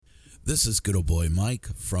This is good old boy Mike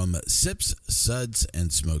from Sips, Suds,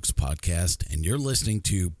 and Smokes podcast, and you're listening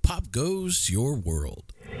to Pop Goes Your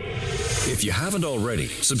World. If you haven't already,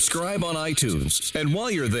 subscribe on iTunes. And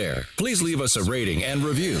while you're there, please leave us a rating and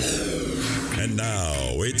review. And now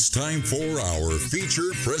it's time for our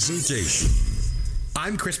feature presentation.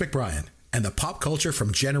 I'm Chris McBrien, and the pop culture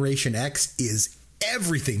from Generation X is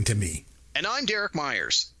everything to me. And I'm Derek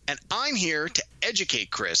Myers, and I'm here to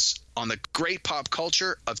educate Chris on the great pop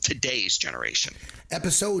culture of today's generation.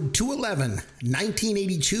 Episode 211,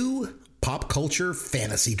 1982, Pop Culture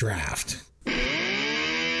Fantasy Draft.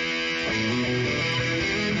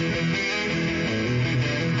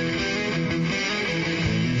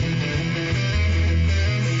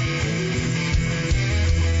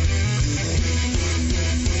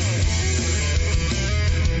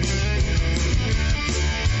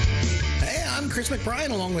 Chris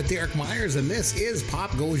McBrien along with Derek Myers, and this is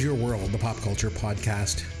Pop Goes Your World, the pop culture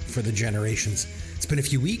podcast for the generations. It's been a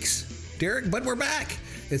few weeks, Derek, but we're back.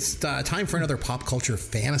 It's time for another pop culture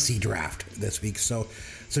fantasy draft this week. So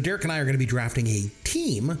Derek and I are going to be drafting a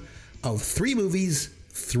team of 3 movies,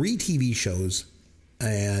 3 TV shows,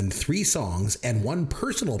 and 3 songs, and 1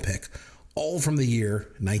 personal pick, all from the year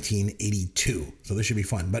 1982. So this should be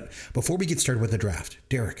fun. But before we get started with the draft,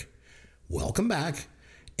 Derek, welcome back.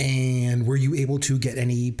 And were you able to get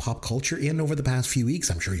any pop culture in over the past few weeks?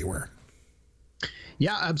 I'm sure you were.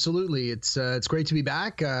 Yeah, absolutely. It's great to be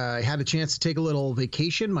back. I had a chance to take a little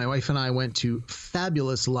vacation. My wife and I went to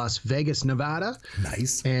fabulous Las Vegas, Nevada.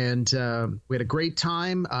 Nice. And we had a great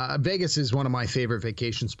time. Vegas is one of my favorite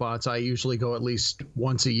vacation spots. I usually go at least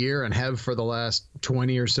once a year and have for the last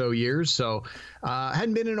 20 or so years. So I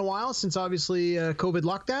hadn't been in a while since obviously COVID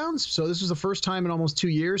lockdowns. So this was the first time in almost 2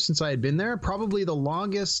 years since I had been there. Probably the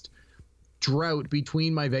longest drought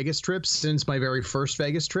between my Vegas trips since my very first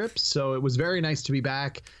Vegas trip. So it was very nice to be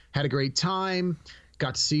back. Had a great time.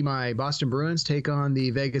 Got to see my Boston Bruins take on the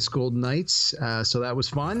Vegas Golden Knights. So that was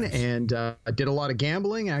fun. Nice. And I did a lot of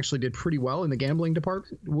gambling. I actually did pretty well in the gambling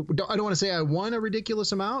department. I don't want to say I won a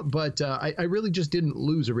ridiculous amount, but I really just didn't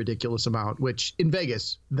lose a ridiculous amount, which in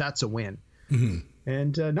Vegas, that's a win. Mm-hmm.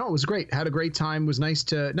 And no, it was great. Had a great time. It was nice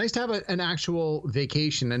to have an actual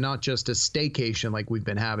vacation and not just a staycation like we've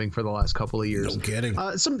been having for the last couple of years. No kidding.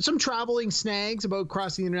 Some traveling snags about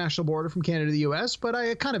crossing the international border from Canada to the U.S., but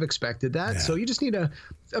I kind of expected that. Yeah. So you just need a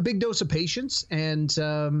big dose of patience. And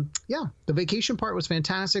the vacation part was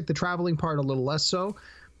fantastic. The traveling part a little less so.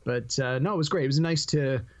 But no, it was great. It was nice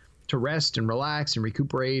to rest and relax and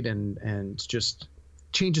recuperate and just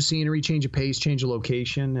change of scenery, change of pace, change of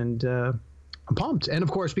location, and I'm pumped. And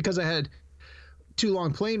of course, because I had 2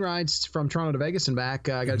 long plane rides from Toronto to Vegas and back,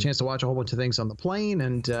 I got a chance to watch a whole bunch of things on the plane,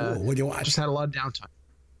 and what'd you watch? Just had a lot of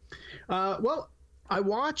downtime. Well, I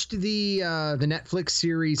watched the Netflix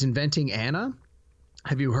series Inventing Anna.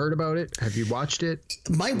 Have you heard about it? Have you watched it?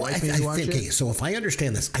 My wife, I think. Okay, so if I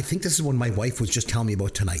understand this, I think this is one my wife was just telling me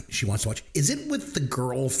about tonight. She wants to watch. Is it with the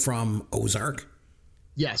girl from Ozark?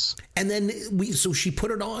 Yes. And then so she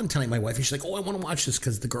put it on tonight, my wife, and she's like, oh, I want to watch this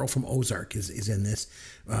because the girl from Ozark is in this,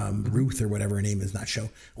 Ruth or whatever her name is in that show.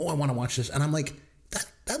 Oh, I want to watch this. And I'm like,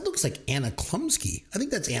 that looks like Anna Klumsky. I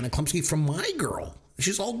think that's Anna Klumsky from My Girl.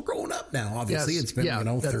 She's all grown up now, obviously. Yes. It's been,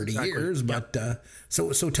 30 years. But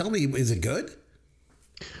so tell me, is it good?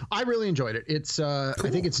 I really enjoyed it. It's cool. I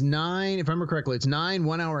think it's 9, if I remember correctly, it's 9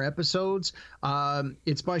 one-hour episodes.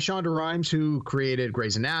 It's by Shonda Rhimes, who created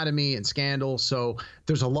Grey's Anatomy and Scandal. So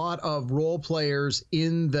there's a lot of role players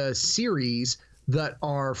in the series that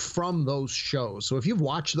are from those shows. So if you've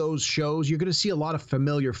watched those shows, you're going to see a lot of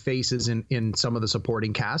familiar faces in some of the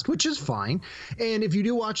supporting cast, which is fine. And if you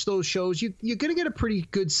do watch those shows, you're going to get a pretty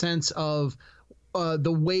good sense of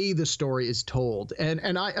the way the story is told.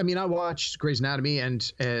 And I watched Grey's Anatomy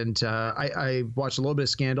and I watched a little bit of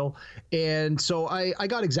Scandal. And so I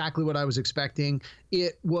got exactly what I was expecting.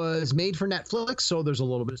 It was made for Netflix, so there's a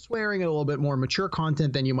little bit of swearing and a little bit more mature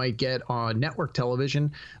content than you might get on network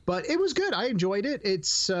television. But it was good. I enjoyed it.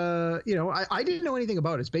 It's, I didn't know anything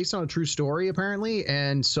about it. It's based on a true story, apparently.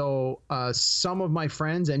 And so some of my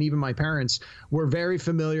friends and even my parents were very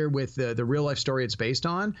familiar with the real life story it's based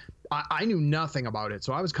on. I knew nothing about it,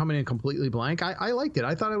 so I was coming in completely blank. I liked it.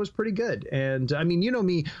 I thought it was pretty good. And I mean, you know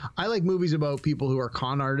me, I like movies about people who are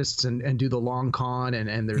con artists and do the long con,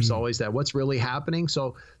 and there's always that what's really happening.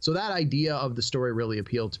 So that idea of the story really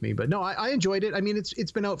appealed to me. But no, I enjoyed it. I mean,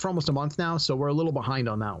 it's been out for almost a month now, so we're a little behind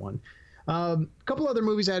on that one. A couple other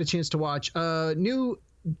movies I had a chance to watch. New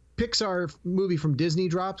Pixar movie from Disney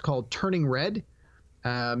dropped called Turning Red.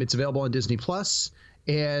 It's available on Disney Plus.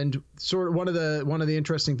 And sort of one of the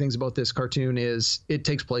interesting things about this cartoon is it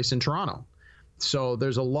takes place in Toronto. So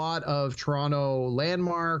there's a lot of Toronto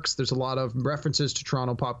landmarks. There's a lot of references to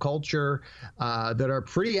Toronto pop culture that are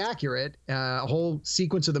pretty accurate. A whole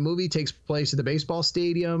sequence of the movie takes place at the baseball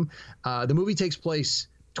stadium. The movie takes place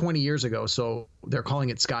 20 years ago, so they're calling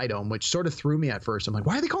it Skydome, which sort of threw me at first. I'm like,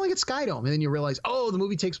 why are they calling it Skydome? And then you realize, oh, the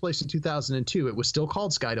movie takes place in 2002. It was still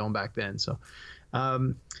called Skydome back then. So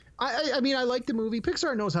I mean, I like the movie.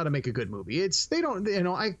 Pixar knows how to make a good movie. I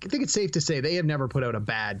think it's safe to say they have never put out a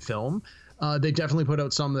bad film. They definitely put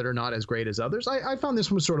out some that are not as great as others. I found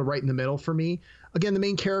this one was sort of right in the middle for me. Again, the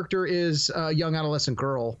main character is a young adolescent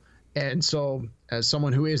girl. And so as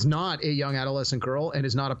someone who is not a young adolescent girl and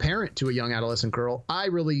is not a parent to a young adolescent girl, I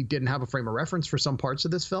really didn't have a frame of reference for some parts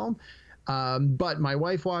of this film. But my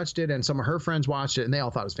wife watched it and some of her friends watched it and they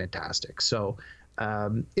all thought it was fantastic. So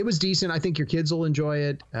it was decent. I think your kids will enjoy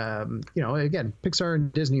it. Again, Pixar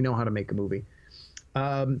and Disney know how to make a movie.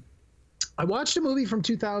 I watched a movie from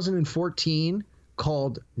 2014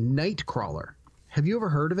 called Nightcrawler. Have you ever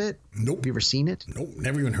heard of it? Nope. Have you ever seen it? Nope,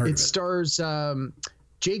 never even heard of it. It stars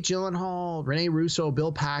Jake Gyllenhaal, Rene Russo,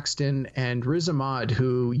 Bill Paxton, and Riz Ahmed,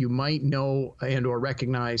 who you might know and or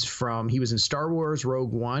recognize from, he was in Star Wars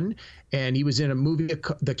Rogue One, and he was in a movie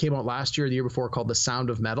that came out last year, the year before, called The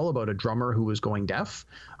Sound of Metal, about a drummer who was going deaf.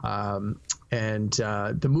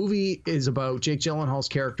 The movie is about Jake Gyllenhaal's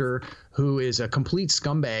character, who is a complete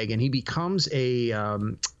scumbag, and he becomes a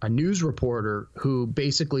news reporter who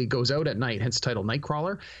basically goes out at night, hence the title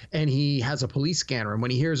Nightcrawler, and he has a police scanner. And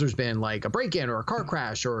when he hears there's been like a break-in or a car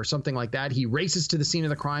crash or something like that, he races to the scene of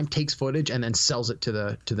the crime, takes footage, and then sells it to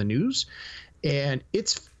the news. And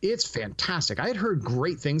it's fantastic. I had heard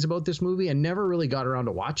great things about this movie and never really got around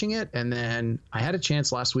to watching it. And then I had a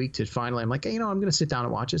chance last week to finally, I'm like, hey, I'm going to sit down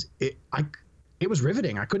and watch this. It was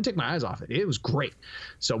riveting. I couldn't take my eyes off it. It was great.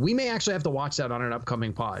 So we may actually have to watch that on an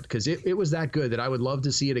upcoming pod because it was that good that I would love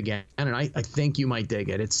to see it again. And I think you might dig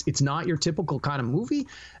it. It's not your typical kind of movie.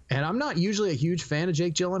 And I'm not usually a huge fan of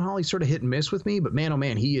Jake Gyllenhaal. He's sort of hit and miss with me. But man, oh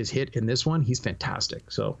man, he is hit in this one. He's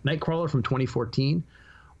fantastic. So Nightcrawler from 2014.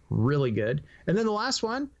 Really good. And then the last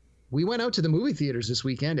one, we went out to the movie theaters this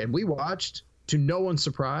weekend and we watched, to no one's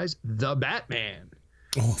surprise, The Batman.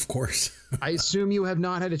 Oh, of course. I assume you have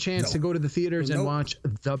not had a chance to go to the theaters and watch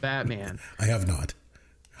The Batman. I have not.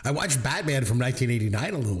 I watched Batman from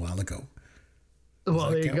 1989 a little while ago.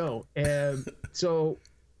 Well, there you go. So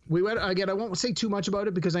we went, again, I won't say too much about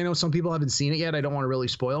it because I know some people haven't seen it yet. I don't want to really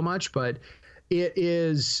spoil much, but it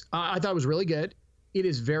is, I thought it was really good. It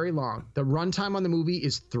is very long. The runtime on the movie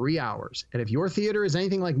is 3 hours. And if your theater is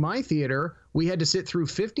anything like my theater, we had to sit through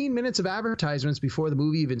 15 minutes of advertisements before the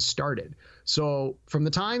movie even started. So from the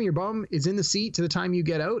time your bum is in the seat to the time you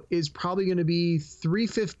get out is probably going to be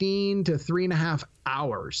 3:15 to 3.5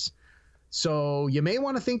 hours. So you may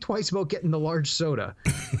want to think twice about getting the large soda.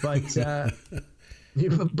 But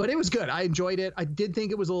it was good. I enjoyed it. I did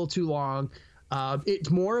think it was a little too long. It's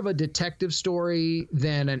more of a detective story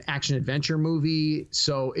than an action adventure movie.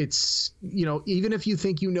 So it's, even if you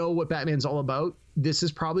think you know what Batman's all about, this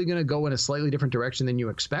is probably going to go in a slightly different direction than you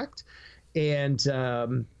expect. And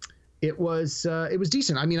it was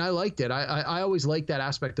decent. I mean, I liked it. I always liked that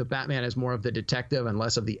aspect of Batman as more of the detective and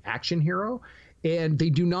less of the action hero. And they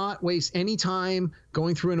do not waste any time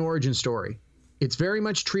going through an origin story. It's very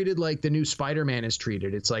much treated like the new Spider-Man is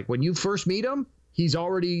treated. It's like when you first meet him, he's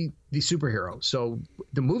already the superhero. So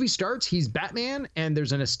the movie starts, he's Batman, and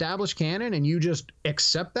there's an established canon, and you just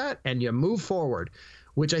accept that and you move forward,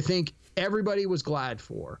 which I think everybody was glad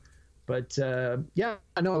for. But I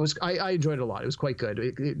enjoyed it a lot. It was quite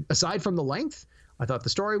good. Aside from the length, I thought the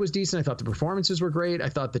story was decent. I thought the performances were great. I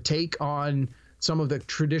thought the take on some of the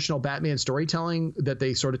traditional Batman storytelling that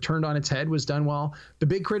they sort of turned on its head was done well. The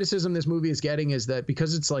big criticism this movie is getting is that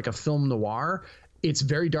because it's like a film noir, it's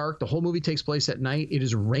very dark. The whole movie takes place at night. It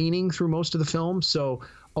is raining through most of the film. So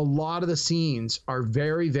a lot of the scenes are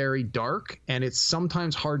very, very dark, and it's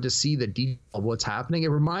sometimes hard to see the detail of what's happening. It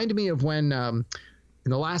reminded me of when in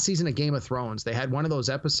the last season of Game of Thrones, they had one of those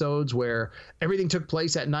episodes where everything took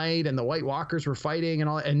place at night and the White Walkers were fighting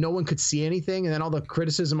and no one could see anything. And then all the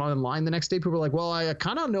criticism online the next day, people were like, well, I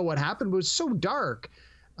kind of know what happened, but it was so dark.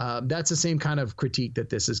 That's the same kind of critique that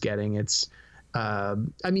this is getting. It's,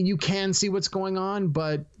 you can see what's going on,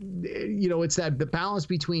 but it's the balance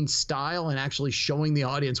between style and actually showing the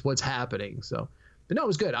audience what's happening. So, but no, it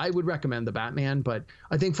was good. I would recommend The Batman, but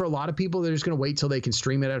I think for a lot of people, they're just going to wait till they can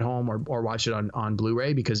stream it at home or watch it on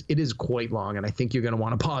Blu-ray because it is quite long. And I think you're going to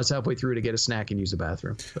want to pause halfway through to get a snack and use the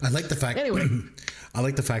bathroom. I like the fact. Anyway, I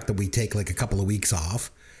like the fact that we take like a couple of weeks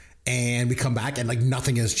off And we come back and like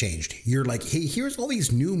nothing has changed. You're like, hey, here's all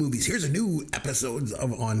these new movies. Here's a new episodes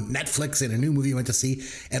on Netflix and a new movie you went to see.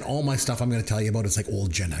 And all my stuff I'm going to tell you about is like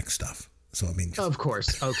old Gen X stuff. So, I mean, of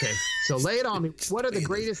course. Okay. So lay it on me. What are the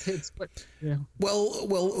greatest hits?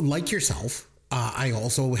 Well, like yourself, I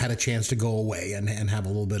also had a chance to go away and have a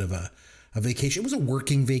little bit of a vacation. It was a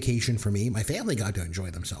working vacation for me. My family got to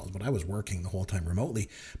enjoy themselves, but I was working the whole time remotely.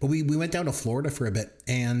 But we went down to Florida for a bit.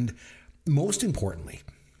 And most importantly,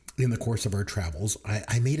 in the course of our travels,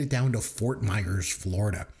 I made it down to Fort Myers,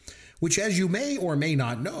 Florida, which, as you may or may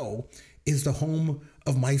not know, is the home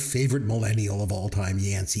of my favorite millennial of all time,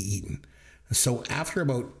 Yancey Eaton. So after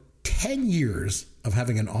about 10 years of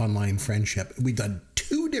having an online friendship, we've done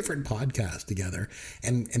 2 different podcasts together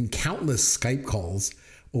and countless Skype calls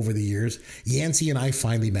over the years. Yancey and I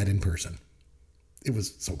finally met in person. It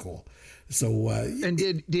was so cool. So, and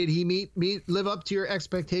did he live up to your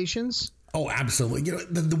expectations? Oh, absolutely. You know,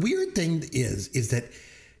 the weird thing is that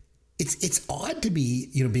it's odd to be,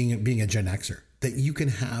 you know, being a Gen Xer, that you can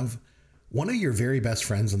have one of your very best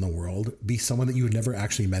friends in the world be someone that you had never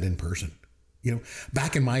actually met in person. You know,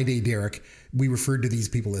 back in my day, Derek, we referred to these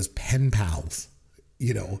people as pen pals,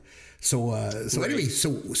 you know. So anyway,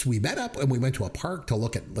 so we met up and we went to a park to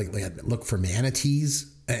look for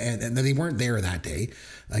manatees, and they weren't there that day.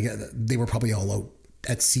 They were probably all out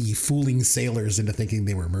at sea fooling sailors into thinking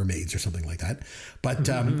they were mermaids or something like that. But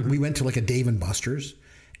we went to like a Dave and Buster's,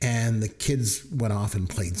 and the kids went off and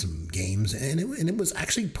played some games, and it was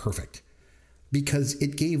actually perfect, because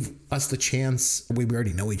it gave us the chance, we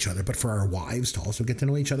already know each other, but for our wives to also get to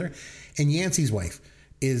know each other. And Yancey's wife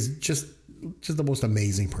is just the most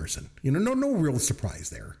amazing person. You know, no real surprise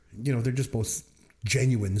there. You know, they're just both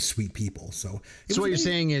genuine, sweet people. So what you're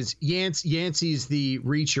saying is Yancey's the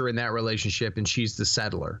reacher in that relationship, and she's the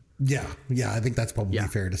settler. Yeah, I think that's probably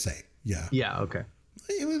fair to say. Yeah. Yeah. Okay.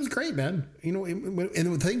 It was great, man. You know, and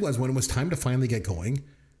the thing was, when it was time to finally get going,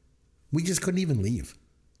 we just couldn't even leave.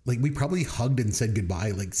 Like, we probably hugged and said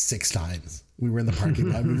goodbye like 6 times. We were in the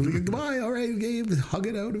parking lot. We were like, goodbye. All right, okay, hug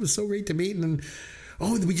it out. It was so great to meet. And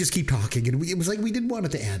we just keep talking. And it was like we didn't want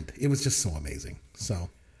it to end. It was just so amazing. So,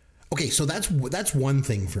 okay, so that's one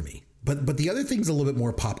thing for me. But the other thing's a little bit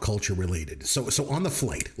more pop culture related. So on the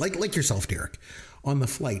flight, like yourself, Derek, on the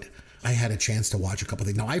flight, I had a chance to watch a couple of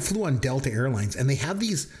things. Now, I flew on Delta Airlines, and they have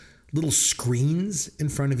these little screens in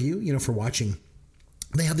front of you, you know, for watching.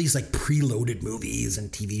 They have these like preloaded movies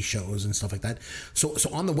and TV shows and stuff like that. So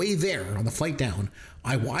on the way there, on the flight down,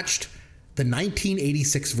 I watched the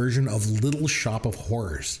 1986 version of Little Shop of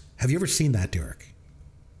Horrors. Have you ever seen that, Derek?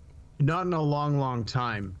 Not in a long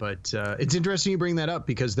time, but it's interesting you bring that up,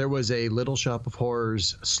 because there was a Little Shop of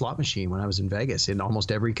Horrors slot machine when I was in Vegas in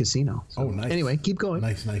almost every casino. So, nice. Anyway, keep going.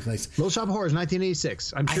 Nice. Little Shop of Horrors,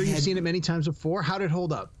 1986. I'm sure you've seen it many times before. How did it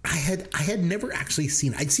hold up? I had never actually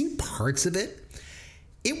seen it. I'd seen parts of it.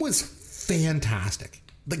 It was fantastic.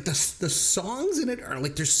 Like the songs in it are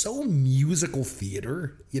like, they're so musical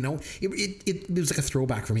theater, you know. It was like a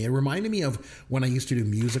throwback for me. It reminded me of when I used to do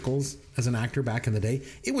musicals as an actor back in the day.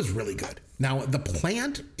 It was really good. Now, the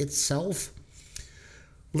plant itself,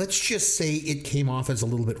 let's just say it came off as a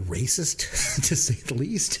little bit racist, to say the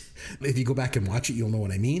least. If you go back and watch it, you'll know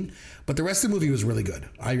what I mean. But the rest of the movie was really good.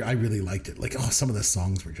 I really liked it. Like, some of the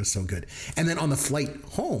songs were just so good. And then on the flight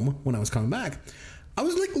home, when I was coming back, I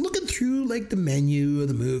was like looking through like the menu of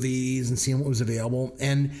the movies and seeing what was available.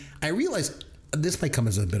 And I realized, this might come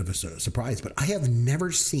as a bit of a surprise, but I have never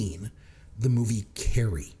seen the movie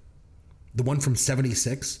Carrie. The one from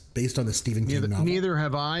 1976, based on the Stephen King novel. Neither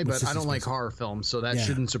have I, but I don't like horror films, so that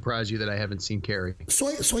shouldn't surprise you that I haven't seen Carrie. So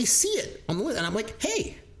I see it on the list, and I'm like,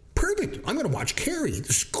 hey, perfect. I'm going to watch Carrie.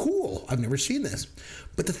 This is cool. I've never seen this.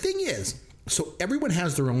 But the thing is, so everyone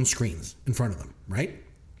has their own screens in front of them, right?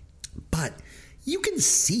 But you can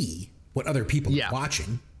see what other people are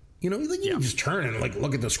watching. You know, like you can just turn and like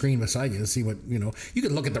look at the screen beside you and see what, you know. You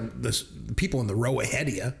can look at the people in the row ahead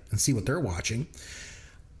of you and see what they're watching.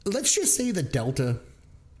 Let's just say that Delta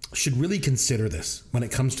should really consider this when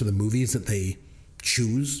it comes to the movies that they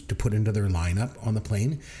choose to put into their lineup on the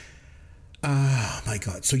plane. Oh my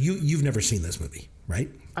God. So you've never seen this movie, right?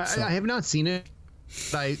 I have not seen it.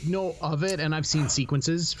 I know of it, and I've seen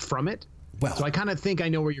sequences from it. Well, so I kind of think I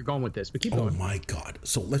know where you're going with this, but keep going. Oh my God.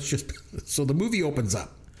 So so the movie opens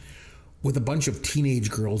up with a bunch of teenage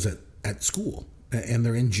girls at school, and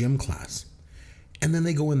they're in gym class. And then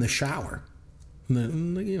they go in the shower,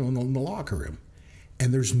 in the locker room,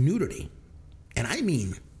 and there's nudity. And I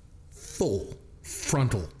mean full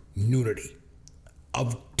frontal nudity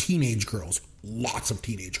of teenage girls, lots of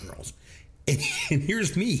teenage girls. And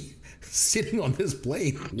here's me sitting on this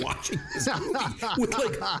plane watching this movie with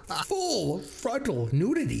like full frontal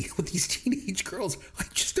nudity with these teenage girls. I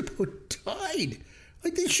just about died.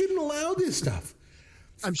 Like, they shouldn't allow this stuff.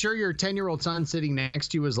 I'm sure your 10-year-old son sitting next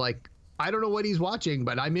to you is like, I don't know what he's watching,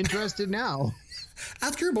 but I'm interested now.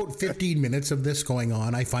 After about 15 minutes of this going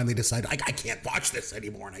on, I finally decided I can't watch this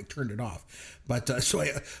anymore, and I turned it off. But so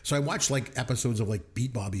I watched like episodes of like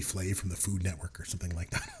Beat Bobby Flay from the Food Network or something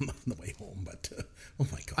like that on the way home. But oh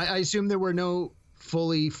my God, I assume there were no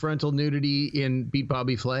fully frontal nudity in Beat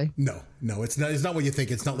Bobby Flay. No, it's not. It's not what you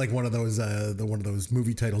think. It's not like one of those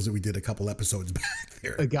movie titles that we did a couple episodes back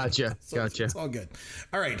there. Gotcha. It's all good.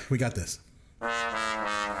 All right, we got this.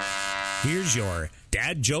 Here's your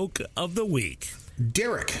dad joke of the week.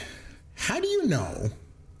 Derek, how do you know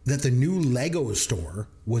that the new Lego store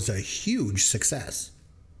was a huge success?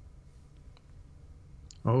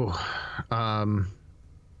 Oh, I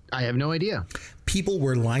have no idea. People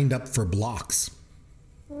were lined up for blocks.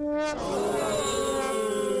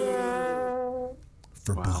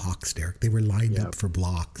 Blocks, Derek. They were lined up for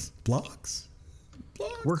blocks. Blocks?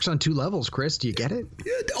 Works on 2 levels, Chris. Do you get it?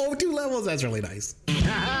 Yeah, 2 levels. That's really nice.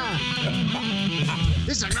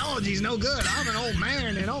 This technology's no good. I'm an old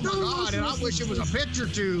man, and oh my God, and I wish it was a picture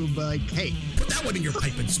tube. Like, hey, put that one in your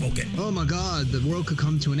pipe and smoke it. Oh my God, the world could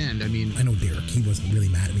come to an end. I mean, I know Derek. He wasn't really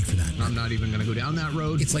mad at me for that. I'm not even going to go down that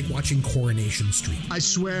road. It's like watching Coronation Street. I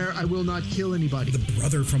swear I will not kill anybody. The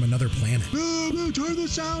brother from another planet. Turn the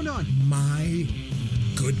sound on. My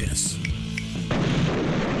goodness.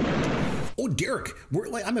 Oh, Derek,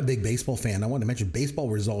 I'm a big baseball fan. I want to mention baseball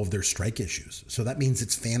resolved their strike issues. So that means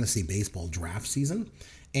it's fantasy baseball draft season.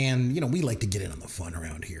 And, we like to get in on the fun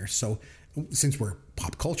around here. So since we're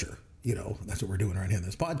pop culture, that's what we're doing right here in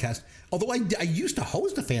this podcast. Although I used to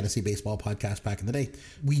host a fantasy baseball podcast back in the day.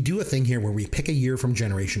 We do a thing here where we pick a year from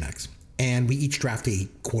Generation X. And we each draft a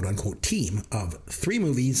quote unquote team of 3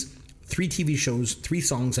 movies, 3 TV shows, 3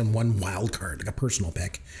 songs, and 1 wild card, like a personal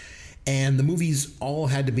pick. And the movies all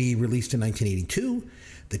had to be released in 1982.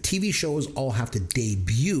 The TV shows all have to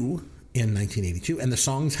debut in 1982. And the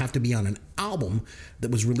songs have to be on an album that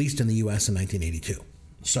was released in the US in 1982.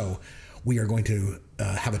 So we are going to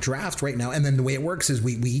have a draft right now. And then the way it works is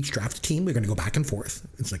we each draft a team. We're going to go back and forth.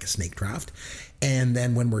 It's like a snake draft. And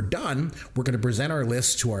then when we're done, we're going to present our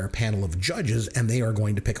list to our panel of judges, and they are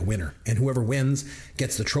going to pick a winner. And whoever wins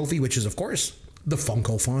gets the trophy, which is, of course, the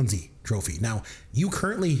Funko Fonzie trophy. Now, you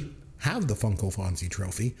currently have the Funko Fonzie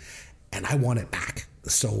trophy, and I want it back.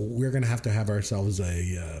 So we're going to have ourselves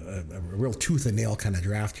a real tooth and nail kind of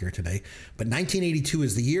draft here today. But 1982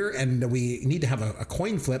 is the year, and we need to have a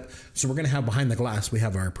coin flip. So we're going to have behind the glass, we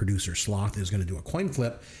have our producer Sloth is going to do a coin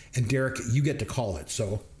flip, and Derek, you get to call it.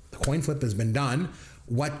 So the coin flip has been done.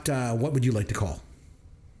 What would you like to call?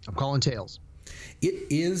 I'm calling tails. It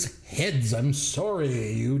is heads. I'm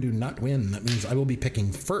sorry, you do not win. That means I will be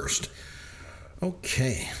picking first.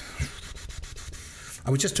 Okay. I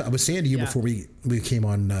was saying to you before we came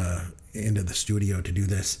on into the studio to do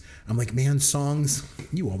this, I'm like, man, songs,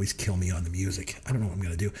 you always kill me on the music. I don't know what I'm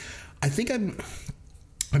going to do. I think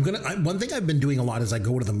one thing I've been doing a lot is I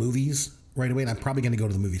go to the movies right away, and I'm probably going to go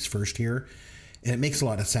to the movies first here. And it makes a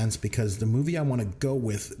lot of sense because the movie I want to go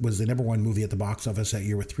with was the number 1 movie at the box office that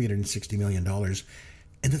year with $360 million.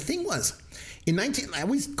 And the thing was, I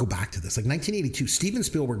always go back to this, like 1982, Steven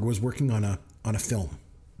Spielberg was working on a film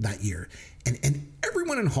that year, and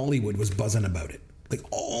everyone in Hollywood was buzzing about it. Like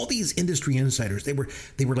all these industry insiders, they were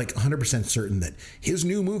like 100% certain that his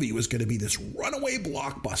new movie was going to be this runaway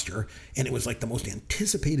blockbuster, and it was like the most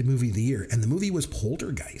anticipated movie of the year. And the movie was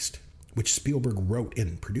Poltergeist, which Spielberg wrote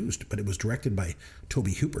and produced, but it was directed by Tobe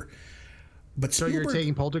Hooper. But so Spielberg, you're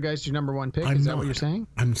taking Poltergeist your number 1 pick? Is that what you're saying?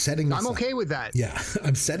 I'm setting this up. I'm okay with that. Yeah,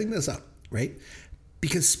 I'm setting this up, right?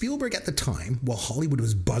 Because Spielberg at the time, while Hollywood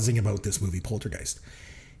was buzzing about this movie, Poltergeist,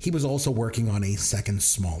 he was also working on a second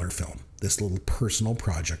smaller film, this little personal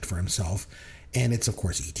project for himself. And it's, of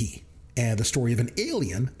course, E.T. And the story of an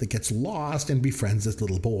alien that gets lost and befriends this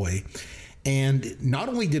little boy. And not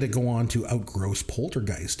only did it go on to outgross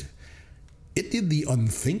Poltergeist, it did the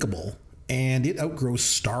unthinkable, and it outgrossed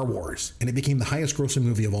Star Wars. And it became the highest grossing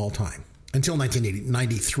movie of all time. Until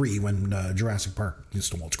 1993, when Jurassic Park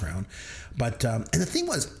stole its crown. But, and the thing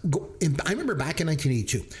was, I remember back in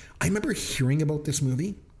 1982, I remember hearing about this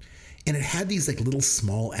movie, and it had these like little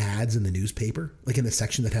small ads in the newspaper, like in the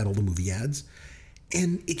section that had all the movie ads.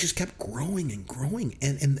 And it just kept growing and growing.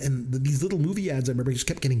 And these little movie ads, I remember, just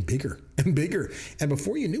kept getting bigger and bigger. And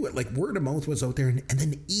before you knew it, like word of mouth was out there. And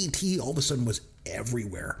then E.T. all of a sudden was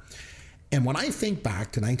everywhere. And when I think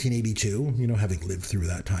back to 1982, having lived through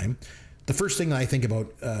that time, the first thing I think about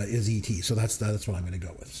is E.T. So that's what I'm going to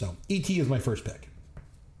go with. So E.T. is my first pick.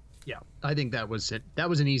 Yeah, I think that was it. That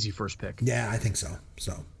was an easy first pick. Yeah, I think so.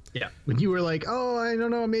 So yeah, when you were like, "Oh, I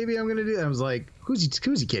don't know, maybe I'm gonna do that," I was like, "Who's he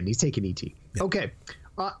kidding? He's taking ET." Yeah. Okay,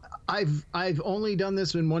 I've only done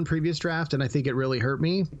this in one previous draft, and I think it really hurt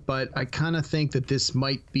me. But I kind of think that this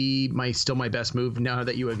might be my best move now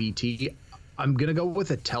that you have ET. I'm gonna go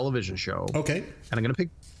with a television show. Okay, and I'm gonna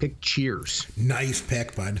pick Cheers. Nice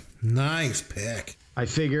pick, bud. Nice pick. I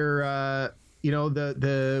figure.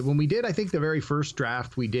 When we did, I think the very first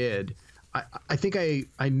draft we did, I think I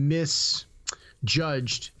misjudged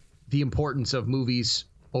the importance of movies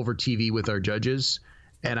over TV with our judges.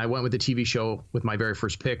 And I went with the TV show with my very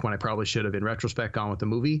first pick when I probably should have, in retrospect, gone with the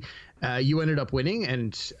movie. You ended up winning,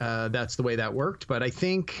 and that's the way that worked. But I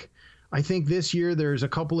think this year there's a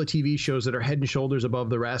couple of TV shows that are head and shoulders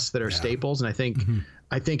above the rest that are staples, and I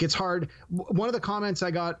think it's hard. One of the comments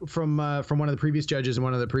I got from one of the previous judges and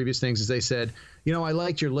one of the previous things is they said, I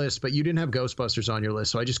liked your list, but you didn't have Ghostbusters on your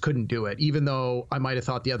list, so I just couldn't do it. Even though I might have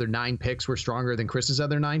thought the other 9 picks were stronger than Chris's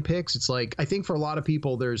other 9 picks, it's like I think for a lot of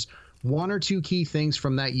people there's 1 or 2 key things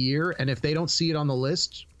from that year, and if they don't see it on the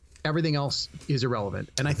list, everything else is irrelevant.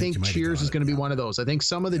 And I think Cheers is going to be one of those. I think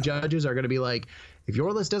some of the judges are going to be like, if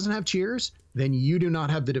your list doesn't have Cheers, then you do not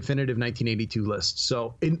have the definitive 1982 list.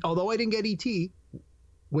 So although I didn't get ET,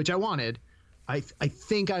 which I wanted, I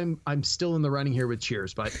think I'm still in the running here with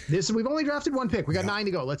Cheers. But we've only drafted 1 pick. We got 9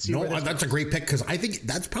 to go. Let's see. That's a great pick, because I think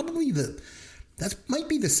that's probably that might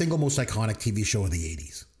be the single most iconic TV show of the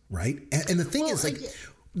 80s, right? And the thing is,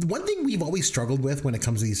 one thing we've always struggled with when it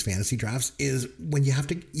comes to these fantasy drafts is when you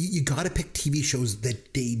got to pick TV shows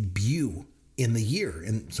that debut in the year.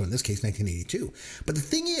 And so in this case, 1982. But the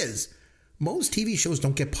thing is, most TV shows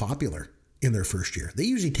don't get popular in their first year. They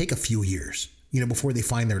usually take a few years, before they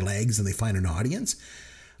find their legs and they find an audience.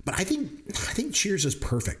 But I think Cheers is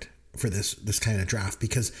perfect for this kind of draft,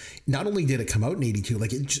 because not only did it come out in 82,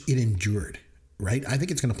 like it endured, right? I think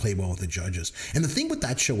it's going to play well with the judges. And the thing with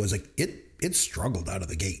that show was it struggled out of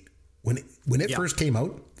the gate. When it first came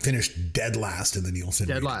out, finished dead last in the Nielsen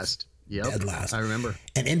ratings. Last. Yep. Dead last. I remember.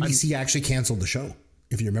 And NBC actually canceled the show,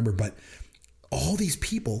 if you remember. But all these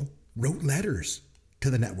people wrote letters to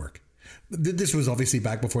the network. This was obviously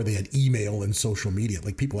back before they had email and social media.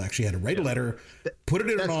 Like, people actually had to write a letter, put it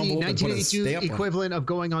in an envelope, and put a stamp on it. Equivalent of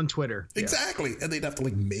going on Twitter. Exactly. And they'd have to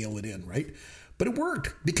mail it in, right? But it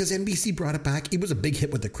worked because NBC brought it back. It was a big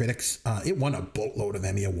hit with the critics. It won a boatload of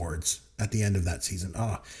Emmy Awards at the end of that season.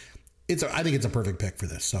 I think it's a perfect pick for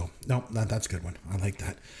this. So, no, that's a good one. I like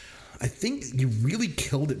that. I think you really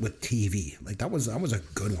killed it with TV. That was a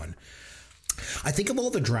good one. I think of all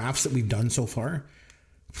the drafts that we've done so far,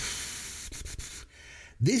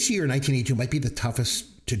 this year, 1982, might be the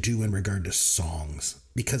toughest to do in regard to songs,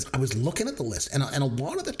 because I was looking at the list, and a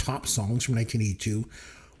lot of the top songs from 1982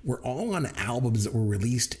 were all on albums that were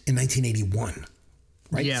released in 1981,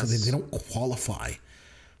 right? Yes. So they don't qualify.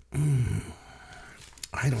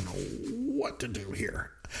 I don't know what to do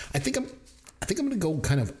here. I think I'm going to go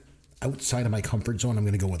kind of outside of my comfort zone. I'm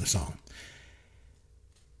going to go with a song.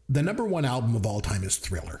 The number 1 album of all time is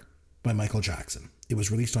Thriller by Michael Jackson. It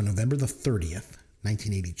was released on November the 30th,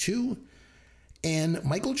 1982. And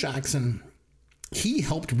Michael Jackson, he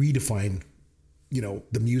helped redefine,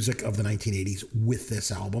 the music of the 1980s with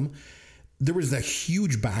this album. There was a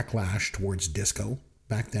huge backlash towards disco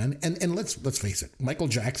back then. And let's face it, Michael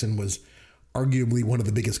Jackson was arguably one of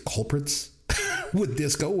the biggest culprits with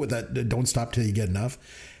disco, with that Don't Stop Till You Get Enough.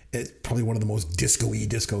 It's probably one of the most disco-y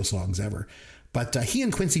disco songs ever. But he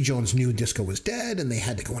and Quincy Jones knew disco was dead, and they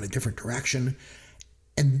had to go in a different direction.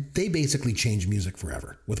 And they basically changed music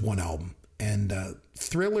forever with one album. And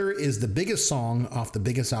Thriller is the biggest song off the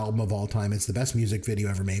biggest album of all time. It's the best music video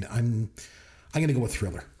ever made. I'm going to go with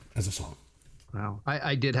Thriller as a song. Wow.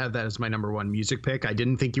 I did have that as my number 1 music pick. I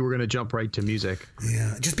didn't think you were going to jump right to music.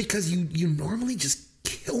 Yeah, just because you normally just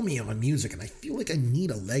kill me on music, and I feel like I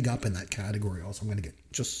need a leg up in that category. Also, I'm going to get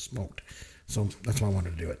just smoked. So that's why I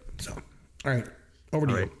wanted to do it. So, all right, over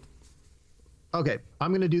to you. Okay, I'm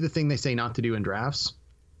going to do the thing they say not to do in drafts.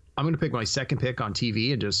 I'm going to pick my second pick on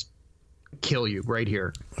TV and just kill you right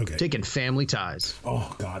here. Okay. Taking Family Ties.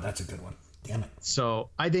 Oh, God, that's a good one. Damn it. So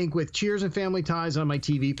I think with Cheers and Family Ties on my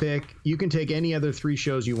TV pick, you can take any other 3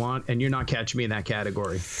 shows you want, and you're not catching me in that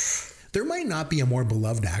category. There might not be a more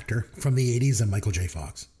beloved actor from the 80s than Michael J.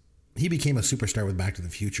 Fox. He became a superstar with Back to the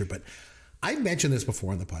Future, but I've mentioned this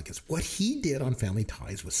before on the podcast. What he did on Family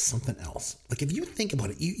Ties was something else. Like, if you think about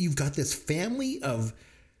it, you've got this family of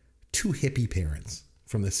 2 hippie parents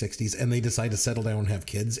from the 60s, and they decide to settle down and have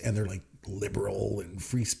kids, and they're like liberal and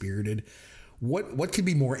free-spirited. what could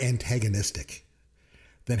be more antagonistic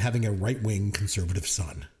than having a right-wing conservative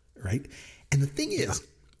son, right? And the thing is,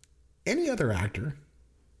 any other actor,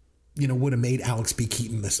 would have made Alex P.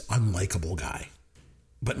 Keaton this unlikable guy.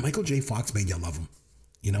 But Michael J. Fox made you love him.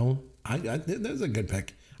 That's a good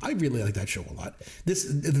pick. I really like that show a lot. The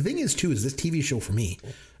thing is, too, is this TV show for me,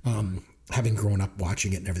 having grown up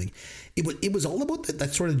watching it and everything, it was all about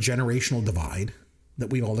that sort of generational divide that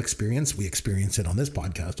we all experience. We experience it on this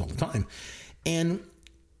podcast all the time. And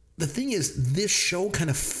the thing is, this show kind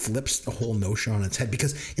of flips the whole notion on its head,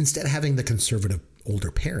 because instead of having the conservative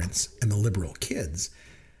older parents and the liberal kids,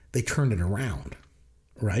 they turned it around,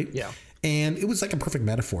 right? Yeah. And it was like a perfect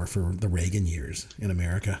metaphor for the Reagan years in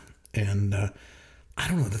America. And I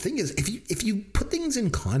don't know. The thing is, if you put things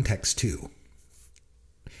in context too,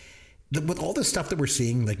 with all the stuff that we're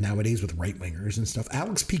seeing like nowadays with right wingers and stuff,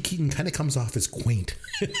 Alex P. Keaton kind of comes off as quaint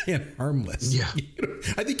and harmless. Yeah.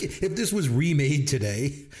 I think if this was remade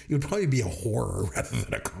today, it would probably be a horror rather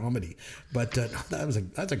than a comedy. But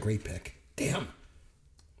that's a great pick. Damn.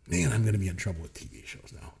 Man, I'm going to be in trouble with TV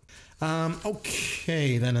shows now.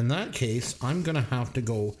 Okay, then in that case, I'm going to have to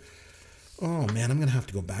go. Oh, man, I'm going to have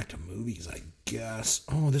to go back to movies, I guess.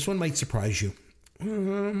 Oh, this one might surprise you.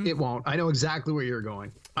 It won't. I know exactly where you're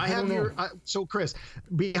going. So Chris,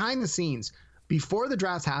 behind the scenes, before the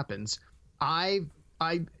draft happens, I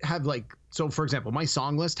have so for example, my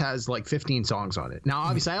song list has 15 songs on it. Now,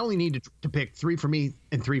 obviously I only need to pick 3 for me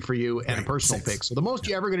and 3 for you and a personal pick. So the most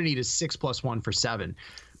you're ever going to need is 6 plus 1 for 7.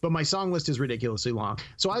 But my song list is ridiculously long.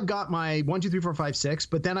 So I've got my 1, 2, 3, 4, 5, 6,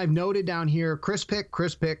 but then I've noted down here, Chris pick. I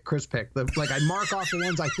mark off the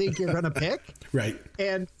ones I think you're going to pick. Right.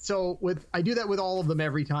 And so I do that with all of them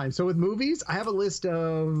every time. So with movies, I have a list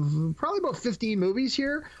of probably about 15 movies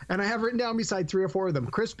here, and I have written down beside 3 or 4 of them,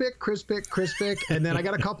 Chris pick. And then I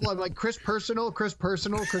got a couple of Chris personal.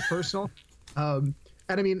 And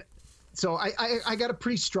I mean, so I got a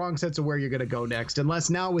pretty strong sense of where you're going to go next, unless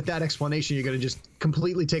now with that explanation, you're going to just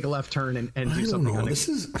completely take a left turn and do something. I don't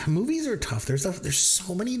know. Movies are tough. There's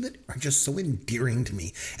so many that are just so endearing to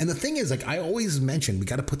me. And the thing is, I always mention, we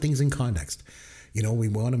got to put things in context. We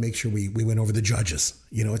want to make sure we win over the judges.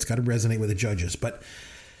 It's got to resonate with the judges. But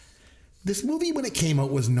this movie, when it came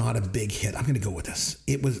out, was not a big hit. I'm going to go with this.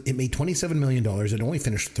 It made $27 million. It only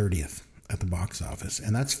finished 30th at the box office.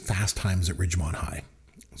 And that's Fast Times at Ridgemont High.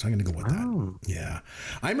 So I'm going to go with that. Yeah.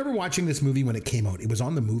 I remember watching this movie when it came out. It was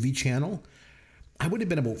on the Movie Channel. I would have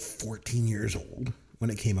been about 14 years old when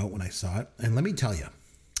it came out when I saw it. And let me tell you,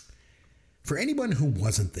 for anyone who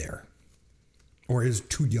wasn't there or is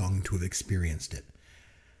too young to have experienced it,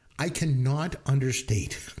 I cannot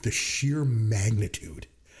understate the sheer magnitude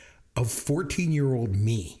of 14-year-old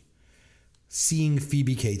me seeing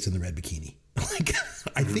Phoebe Cates in the red bikini.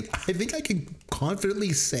 I think I can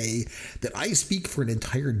confidently say that I speak for an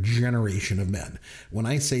entire generation of men when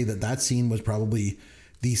I say that scene was probably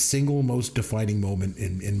the single most defining moment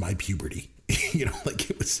in my puberty.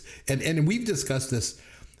 It was, and we've discussed this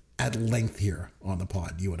at length here on the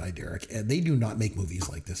pod, you and I, Derek, and they do not make movies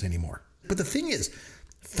like this anymore. But the thing is,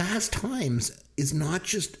 Fast Times is not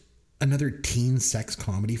just another teen sex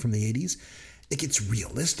comedy from the 80s. It's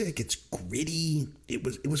realistic. It's gritty. It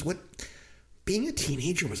was what being a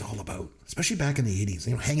teenager was all about, especially back in the 80s,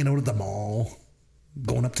 hanging out at the mall,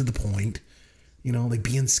 going up to the point,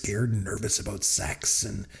 being scared and nervous about sex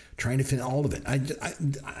and trying to fit all of it.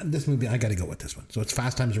 This movie, I got to go with this one. So it's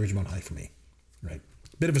Fast Times at Ridgemont High for me. Right.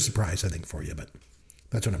 Bit of a surprise, I think, for you, but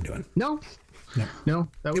that's what I'm doing. No.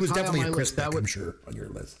 That was definitely a Chris pick, I'm sure, on your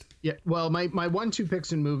list. Yeah, well, my 1-2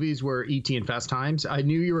 picks in movies were E.T. and Fast Times. I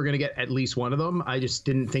knew you were going to get at least one of them. I just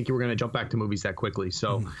didn't think you were going to jump back to movies that quickly.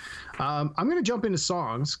 So I'm going to jump into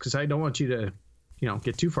songs because I don't want you to,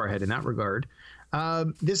 get too far ahead in that regard.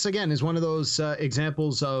 This, again, is one of those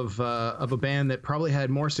examples of a band that probably had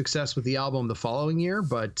more success with the album the following year.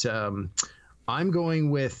 But I'm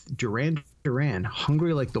going with Duran Duran,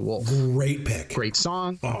 Hungry Like the Wolf. Great pick. Great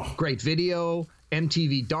song. Oh. Great video.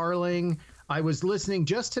 MTV darling. I was listening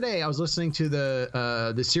just today. I was listening to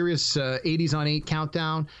the Sirius 80s on 8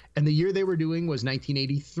 countdown, and the year they were doing was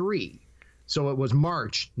 1983. So it was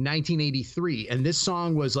March 1983, and this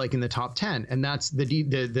song was in the top 10. And that's the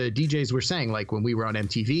DJs were saying, when we were on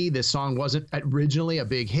MTV, this song wasn't originally a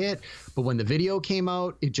big hit, but when the video came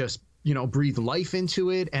out, it just breathed life into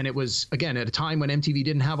it. And it was, again, at a time when MTV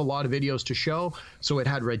didn't have a lot of videos to show. So it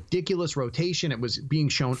had ridiculous rotation. It was being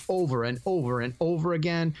shown over and over and over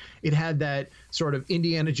again. It had that sort of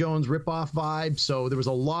Indiana Jones ripoff vibe. So there was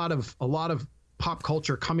a lot of pop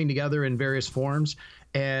culture coming together in various forms.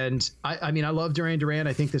 And I mean, I love Duran Duran.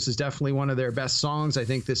 I think this is definitely one of their best songs. I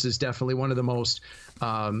think this is definitely one of the most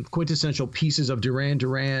quintessential pieces of the Duran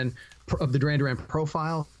Duran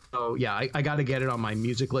profile. So yeah, I got to get it on my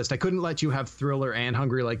music list. I couldn't let you have Thriller and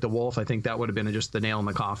Hungry Like the Wolf. I think that would have been just the nail in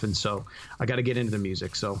the coffin. So I got to get into the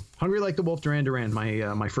music. So Hungry Like the Wolf, Duran Duran,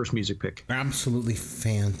 my first music pick. Absolutely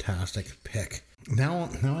fantastic pick. Now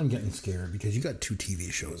I'm getting scared because you got 2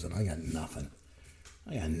 TV shows and I got nothing.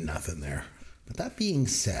 There. But that being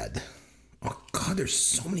said, oh God, there's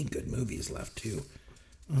so many good movies left too.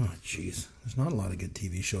 Oh geez, there's not a lot of good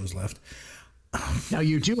TV shows left. Now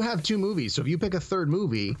you do have 2 movies, so if you pick a third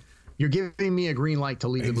movie, you're giving me a green light to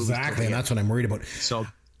leave the movie. Exactly, and that's what I'm worried about. So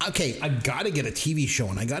okay, I got to get a TV show,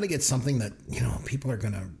 and I got to get something that people are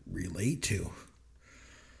gonna relate to.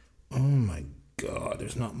 Oh my God,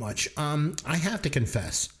 there's not much. I have to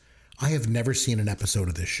confess, I have never seen an episode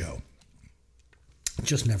of this show. It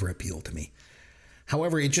just never appealed to me.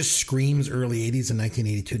 However, it just screams early 80s and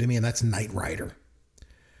 1982 to me, and that's Knight Rider.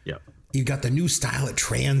 yeah. You got the new style at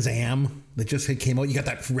Trans Am that just came out. You got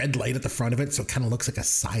that red light at the front of it, so it kind of looks like a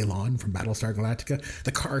Cylon from Battlestar Galactica.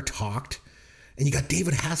 The car talked. And you got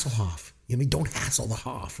David Hasselhoff. Don't hassle the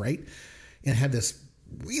Hoff, right? And it had this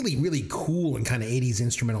really, really cool and kind of 80s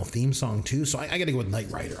instrumental theme song, too. So I got to go with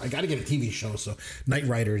Knight Rider. I got to get a TV show, so Knight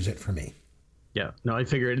Rider is it for me. Yeah, no, I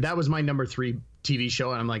figured that was my number 3 TV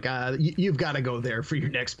show, and I'm like, you've got to go there for your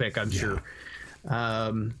next pick, I'm sure.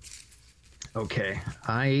 Okay,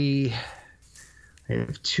 I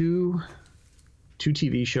have two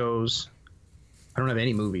TV shows. I don't have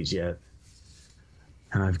any movies yet,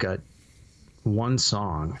 and I've got 1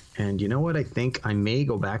 song. And you know what? I think I may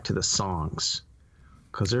go back to the songs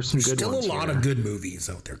because there's some good ones. Still a lot of good movies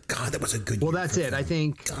out there. God, that was a good. Well, that's it. I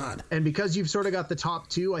think. God. And because you've sort of got the top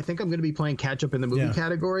 2, I think I'm going to be playing catch up in the movie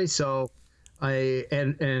category. So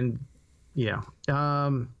yeah.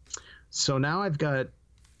 So now I've got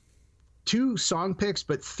 2 song picks,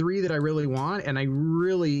 but 3 that I really want, and I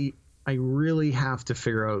really have to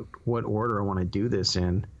figure out what order I want to do this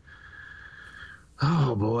in.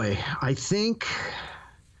 Oh boy, I think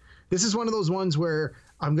this is one of those ones where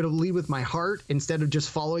I'm going to lead with my heart instead of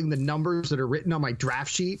just following the numbers that are written on my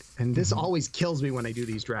draft sheet, and this always kills me when I do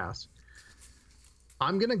these drafts.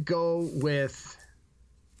 I'm going to go with,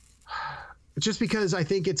 just because I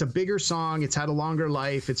think it's a bigger song, it's had a longer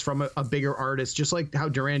life, it's from a bigger artist, just like how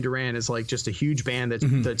Duran Duran is like just a huge band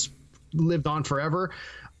that's lived on forever.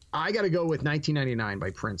 I got to go with 1999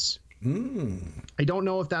 by Prince. I don't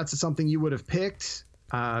know if that's something you would have picked.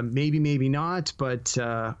 Maybe not, but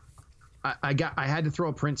I had to throw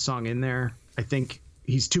a Prince song in there. I think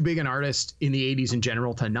he's too big an artist in the 80s in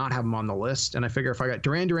general to not have him on the list. And I figure if I got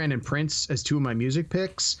Duran Duran and Prince as 2 of my music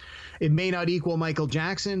picks, it may not equal Michael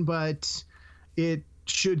Jackson, but it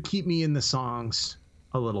should keep me in the songs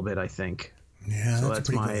a little bit, I think. Yeah, so that's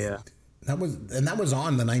my good. That was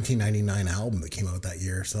on the 1999 album that came out that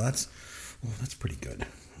year. So that's pretty good.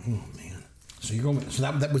 Oh man. So you're going.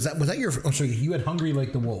 So was that your? Oh, so you had Hungry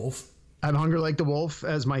Like the Wolf. I have Hungry Like the Wolf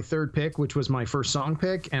as my 3rd pick, which was my first song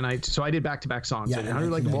pick, and I did back-to-back songs. Yeah, Hungry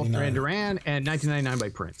Like the Wolf, Duran Duran, and 1999 by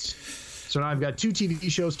Prince. So now I've got 2 TV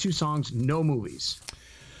shows, 2 songs, no movies.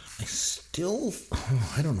 I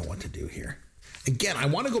don't know what to do here. Again, I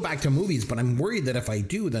want to go back to movies, but I'm worried that if I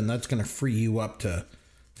do, then that's going to free you up to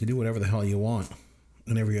do whatever the hell you want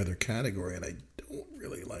in every other category, and I don't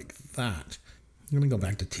really like that. I'm going to go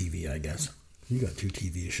back to TV, I guess. You got 2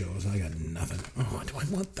 TV shows. I got nothing. Oh, do I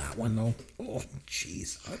want that one though? Oh,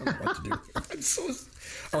 jeez, I don't know what to do.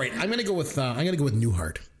 All right, I'm going to go with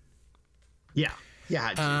Newhart. Yeah,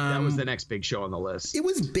 that was the next big show on the list. It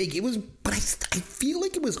was big. But I feel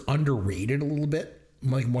like it was underrated a little bit.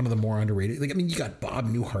 Like one of the more underrated. You got Bob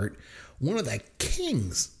Newhart, one of the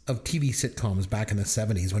kings of TV sitcoms back in the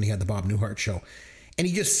 70s when he had the Bob Newhart Show. And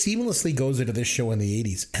he just seamlessly goes into this show in the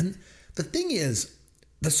 80s. And the thing is,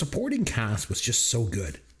 the supporting cast was just so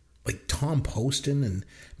good. Like Tom Poston and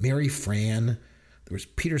Mary Fran. There was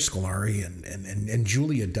Peter Scolari and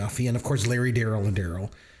Julia Duffy. And of course, Larry Darrell and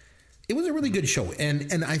Daryl. It was a really good show.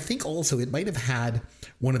 And I think also it might have had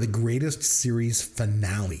one of the greatest series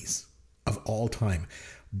finales of all time.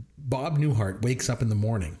 Bob Newhart wakes up in the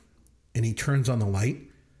morning and he turns on the light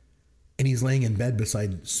and he's laying in bed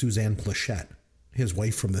beside Suzanne Plachette, his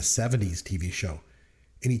wife from the 70s TV show.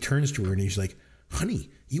 And he turns to her and he's like,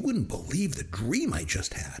 honey, you wouldn't believe the dream I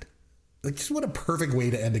just had. Like, just what a perfect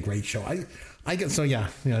way to end a great show. I get, so yeah,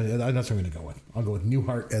 that's what I'm going to go with. I'll go with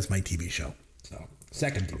Newhart as my TV show. So,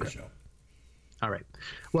 second TV show. All right.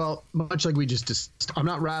 Well, much like we I'm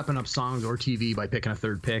not wrapping up songs or TV by picking a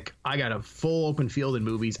third pick. I got a full open field in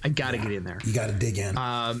movies. I got to get in there. You got to dig in.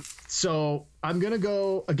 So I'm going to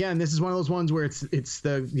go again. This is one of those ones where it's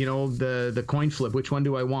the, the coin flip. Which one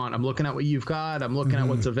do I want? I'm looking at what you've got. I'm looking at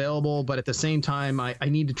what's available. But at the same time, I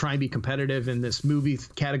need to try and be competitive in this movie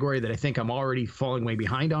category that I think I'm already falling way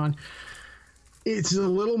behind on. It's a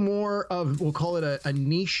little more of, we'll call it a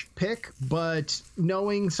niche pick, but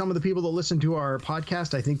knowing some of the people that listen to our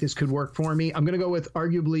podcast, I think this could work for me. I'm going to go with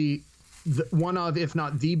arguably one of, if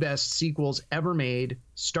not the best sequels ever made,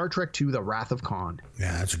 Star Trek II, The Wrath of Khan.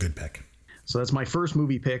 Yeah, that's a good pick. So that's my first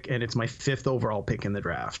movie pick, and it's my 5th overall pick in the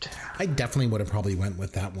draft. I definitely would have probably went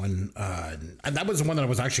with that one. That was the one that I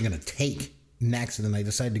was actually going to take next, and then I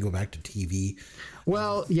decided to go back to TV.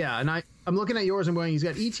 Well, yeah, and I'm looking at yours. I'm going, he's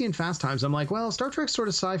got E.T. and Fast Times. I'm like, well, Star Trek's sort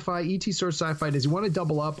of sci-fi, E.T. sort of sci-fi. Does he want to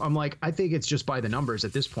double up? I'm like, I think it's just by the numbers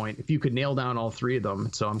at this point, if you could nail down all 3 of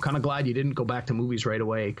them. So I'm kind of glad you didn't go back to movies right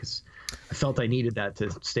away, because I felt I needed that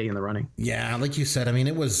to stay in the running. Yeah, like you said, I mean,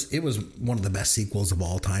 it was one of the best sequels of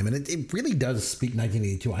all time, and it really does speak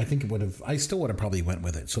 1982. I think I still would have probably went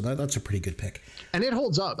with it. So that's a pretty good pick. And it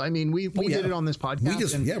holds up. I mean, we did it on this podcast.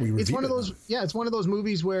 We reviewed it's one of those. Yeah, it's one of those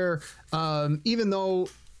movies where even though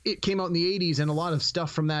it came out in the 80s and a lot of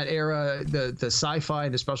stuff from that era, the sci-fi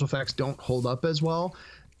and the special effects don't hold up as well,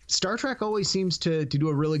 Star Trek always seems to do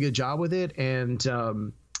a really good job with it. And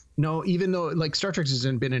no, even though like Star Trek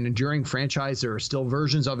hasn't been an enduring franchise, there are still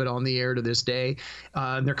versions of it on the air to this day.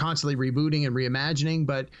 They're constantly rebooting and reimagining,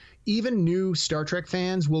 but even new Star Trek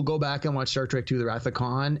fans will go back and watch Star Trek II: The Wrath of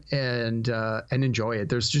Khan and enjoy it.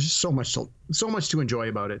 There's just so much to enjoy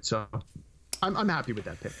about it. So I'm happy with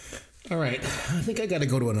that pick. All right, I think I got to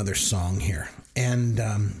go to another song here. And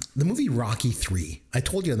the movie Rocky III, I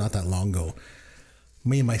told you not that long ago,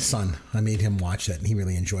 me and my son, I made him watch that, and he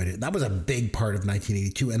really enjoyed it. That was a big part of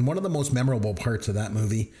 1982, and one of the most memorable parts of that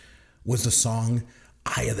movie was the song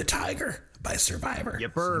Eye of the Tiger by Survivor.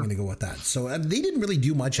 Yep. So I'm going to go with that. So they didn't really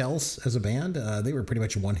do much else as a band. They were pretty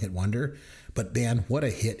much a one-hit wonder. But, man, what a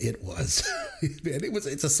hit it was.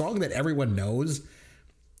 It's a song that everyone knows.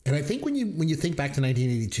 And I think when you think back to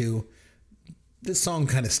 1982, this song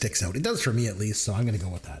kind of sticks out. It does for me, at least, so I'm going to go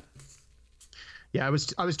with that. Yeah, I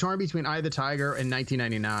was torn between Eye of the Tiger and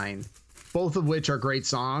 1999, both of which are great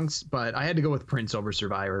songs, but I had to go with Prince over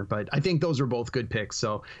Survivor. But I think those were both good picks.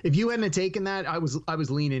 So if you hadn't taken that, I was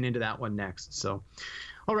leaning into that one next. So,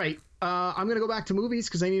 all right, I'm going to go back to movies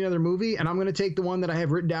because I need another movie, and I'm going to take the one that I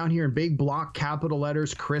have written down here in big block capital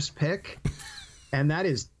letters, Chris pick, and that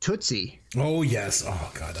is Tootsie. Oh, yes.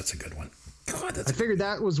 Oh, God, that's a good one. God, I figured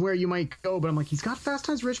that was where you might go, but I'm like, he's got Fast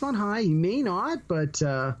Times at Ridgemont High. He may not, but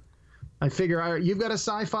I figure you've got a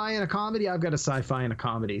sci-fi and a comedy. I've got a sci-fi and a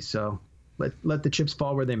comedy. So let the chips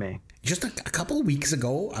fall where they may. Just a couple of weeks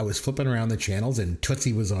ago, I was flipping around the channels and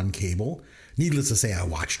Tootsie was on cable. Needless to say, I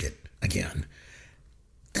watched it again.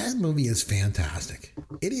 That movie is fantastic.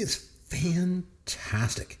 It is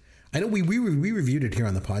fantastic. I know we reviewed it here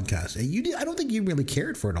on the podcast. I don't think you really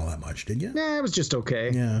cared for it all that much, did you? Nah, it was just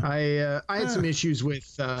okay. Yeah. I had some issues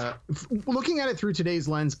with looking at it through today's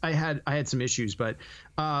lens. I had some issues, but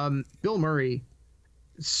Bill Murray,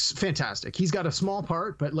 fantastic. He's got a small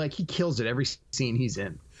part, but like he kills it every scene he's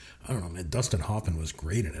in. I don't know, man. Dustin Hoffman was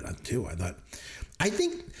great in it too. I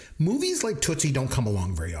think movies like Tootsie don't come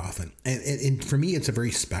along very often, and for me, it's a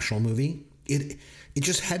very special movie. It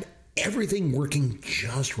just had everything working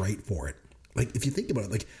just right for it. Like if you think about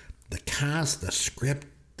it, like the cast, the script,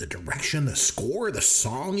 the direction, the score, the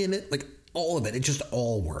song in it, like all of it, it just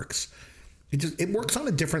all works. It works on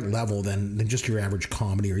a different level than just your average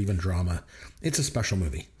comedy or even drama. It's a special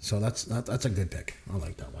movie, so that's a good pick. I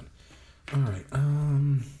like that one. All right,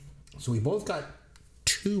 so we both got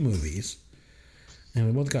 2 movies. And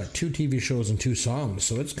we both got 2 TV shows and 2 songs,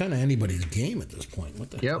 so it's kind of anybody's game at this point. What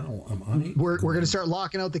the hell am I? We're going to start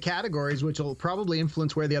locking out the categories, which will probably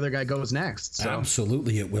influence where the other guy goes next. So.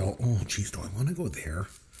 Absolutely, it will. Oh, geez, do I want to go there?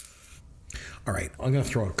 All right, I'm going to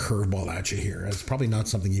throw a curveball at you here. It's probably not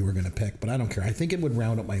something you were going to pick, but I don't care. I think it would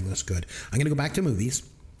round up my list good. I'm going to go back to movies.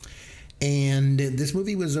 And this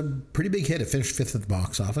movie was a pretty big hit. It finished 5th at the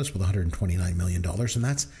box office with $129 million, and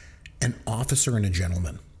that's An Officer and a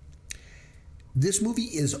Gentleman. This movie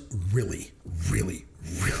is really, really,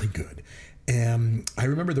 really good. I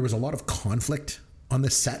remember there was a lot of conflict on the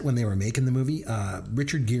set when they were making the movie.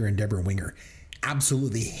 Richard Gere and Deborah Winger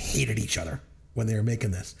absolutely hated each other when they were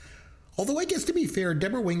making this. Although I guess to be fair,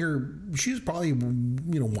 Deborah Winger, she's probably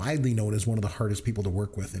widely known as one of the hardest people to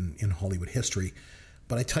work with in Hollywood history.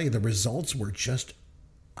 But I tell you, the results were just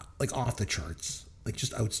like off the charts. like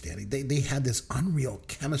just outstanding. They had this unreal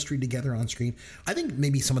chemistry together on screen. I think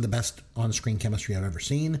maybe some of the best on-screen chemistry I've ever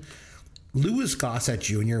seen. Louis Gossett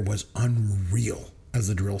Jr. was unreal as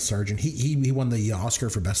the drill sergeant. He won the Oscar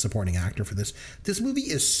for Best Supporting Actor for this. This movie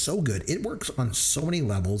is so good. It works on so many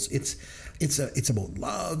levels. It's about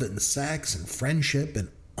love and sex and friendship and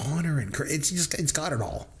honor and it's got it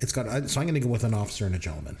all. So I'm going to go with An Officer and a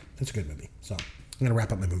Gentleman. It's a good movie. So I'm going to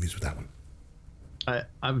wrap up my movies with that one.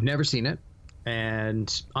 I've never seen it.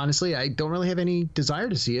 And honestly, I don't really have any desire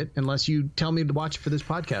to see it unless you tell me to watch it for this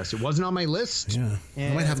podcast. It wasn't on my list. Yeah,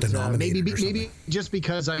 I might have to nominate it or something. Maybe just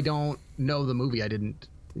because I don't know the movie, I didn't.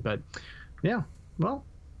 But yeah, well,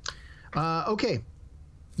 okay.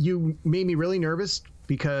 You made me really nervous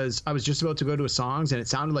because I was just about to go to a songs and it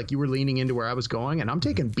sounded like you were leaning into where I was going. And I'm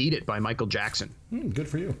taking "Beat It" by Michael Jackson. Good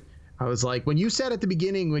for you. I was like, when you said at the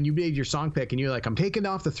beginning, when you made your song pick and you're like, I'm taking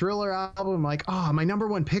off the Thriller album, I'm like, oh, my number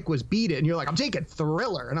one pick was Beat It. And you're like, I'm taking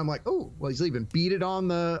Thriller. And I'm like, oh, well, he's leaving Beat It on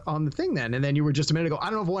the thing then. And then you were just a minute ago, I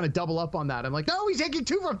don't know if I want to double up on that. I'm like, no, he's taking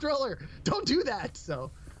 2 from Thriller. Don't do that. So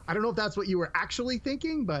I don't know if that's what you were actually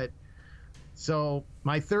thinking, but so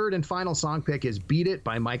my third and final song pick is Beat It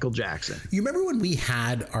by Michael Jackson. You remember when we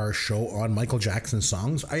had our show on Michael Jackson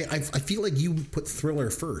songs? I feel like you put Thriller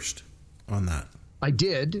first on that. I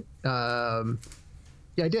did. Yeah,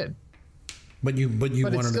 I did. But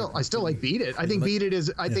I still like Beat It. I think Beat It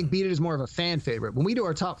is. I think Beat It is more of a fan favorite. When we do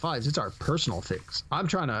our top fives, it's our personal things. I'm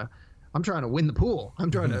trying to win the pool.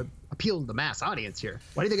 I'm trying to appeal to the mass audience here.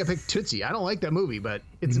 Why do you think I picked Tootsie? I don't like that movie, but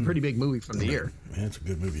it's a pretty big movie from the year. Yeah, it's a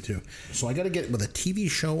good movie too. So I got to get with a TV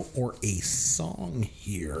show or a song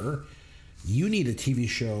here. You need a TV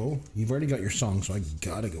show. You've already got your song, so I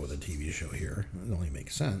got to go with a TV show here. It only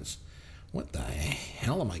makes sense. What the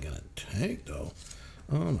hell am I going to take, though?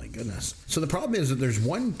 Oh, my goodness. So the problem is that there's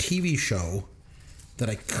one TV show that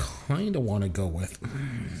I kind of want to go with,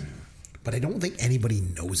 but I don't think anybody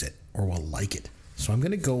knows it or will like it. So I'm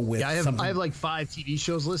going to go with I have like 5 TV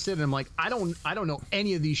shows listed, and I'm like, I don't know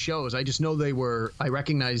any of these shows. I just know I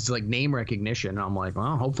recognized like name recognition. And I'm like,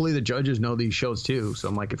 well, hopefully the judges know these shows too. So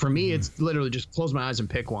I'm like, for me, it's literally just close my eyes and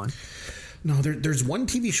pick one. No, there's one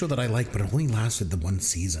TV show that I like, but it only lasted the one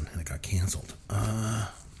season and it got canceled.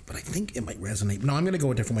 But I think it might resonate. No, I'm going to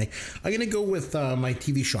go a different way. I'm going to go with my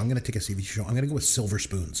TV show. I'm going to take a TV show. I'm going to go with Silver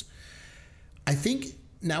Spoons. I think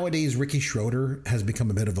nowadays Ricky Schroeder has become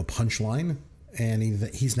a bit of a punchline. And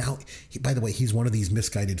he's now, by the way, he's one of these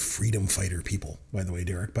misguided freedom fighter people, by the way,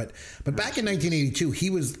 Derek. But back in 1982, he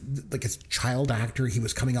was like a child actor. He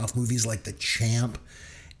was coming off movies like The Champ.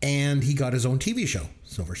 And he got his own TV show,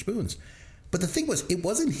 Silver Spoons. But the thing was, it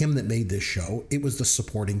wasn't him that made this show. It was the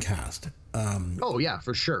supporting cast. Oh, yeah,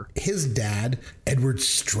 for sure. His dad, Edward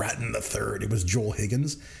Stratton III, it was Joel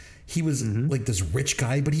Higgins. He was like this rich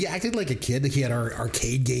guy, but he acted like a kid. He had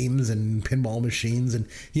arcade games and pinball machines, and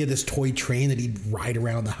he had this toy train that he'd ride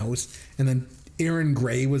around the house. And then Erin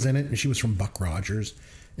Gray was in it, and she was from Buck Rogers.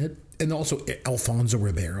 And also Alfonso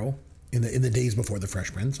Ribeiro. In the days before the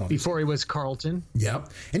Fresh Prince, obviously. Before he was Carlton. Yeah.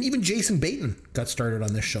 And even Jason Bateman got started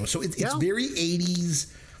on this show. So it's very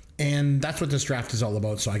 80s, and that's what this draft is all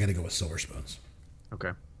about. So I got to go with Silver Spoons.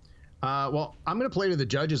 Okay. Well, I'm going to play to the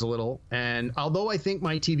judges a little. And although I think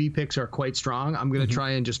my TV picks are quite strong, I'm going to try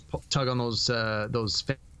and just tug on those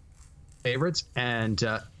favorites. And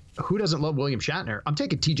who doesn't love William Shatner? I'm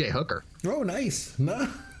taking TJ Hooker. Oh, nice.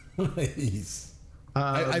 Nice.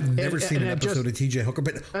 I've never seen an episode of TJ Hooker,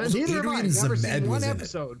 but also Adrian Zmed was in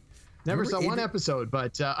it. Never saw one episode,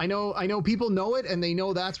 but I know people know it, and they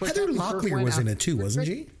know that's what Heather Locklear was in it too, wasn't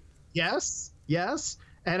she? Yes.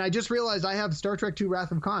 And I just realized I have Star Trek II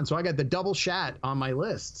Wrath of Khan, so I got the double Shat on my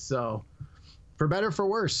list. So for better or for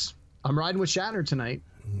worse, I'm riding with Shatner tonight.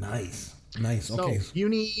 Nice. Okay. So you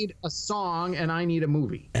need a song, and I need a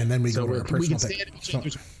movie. And then we go to our personal pick.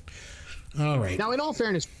 All right. Now, in all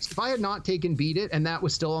fairness, if I had not taken Beat It and that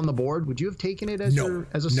was still on the board, would you have taken it as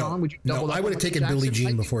a song? Would you I would have taken Billie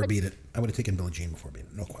Jean before Beat It. I would have taken Billie Jean before Beat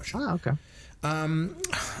It. No question. Oh, okay.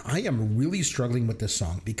 I am really struggling with this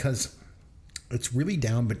song because it's really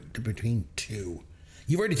down between 2.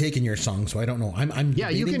 You've already taken your song, so I don't know.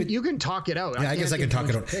 You can talk it out. Yeah, I guess I can talk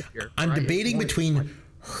it out. I'm debating between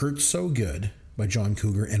 "Hurt So Good" by John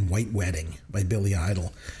Cougar and "White Wedding" by Billy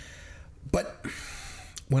Idol. But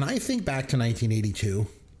when I think back to 1982,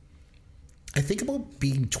 I think about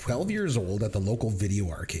being 12 years old at the local video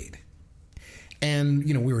arcade. And,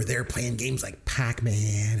 we were there playing games like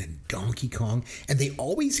Pac-Man and Donkey Kong, and they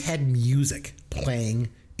always had music playing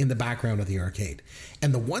in the background of the arcade.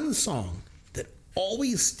 And the one song that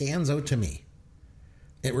always stands out to me,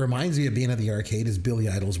 it reminds me of being at the arcade, is Billy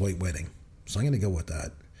Idol's "White Wedding." So I'm going to go with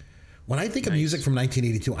that. When I think of music from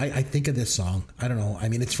 1982, I think of this song. I don't know. I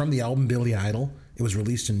mean, it's from the album Billy Idol. It was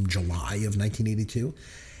released in July of 1982.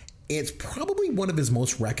 It's probably one of his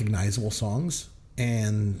most recognizable songs,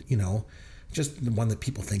 and just the one that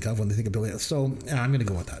people think of when they think of Billy Idol. So I'm going to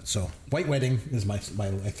go with that. So White Wedding is my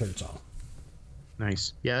third song.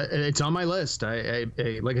 Nice. Yeah, it's on my list. I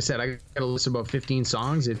like I said, I got a list of about 15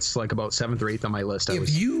 songs. It's like about 7th or 8th on my list.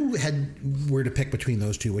 If you were to pick between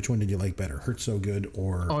those two, which one did you like better? Hurt So Good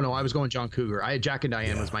or... Oh, no, I was going John Cougar. I had Jack and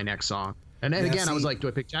Diane was my next song. And then again, I was like, do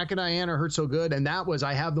I pick Jack and Diane or Hurt So Good? And that was,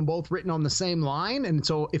 I have them both written on the same line. And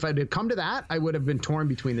so if I had come to that, I would have been torn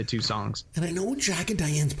between the two songs. And I know Jack and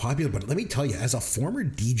Diane's popular, but let me tell you, as a former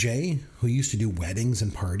DJ who used to do weddings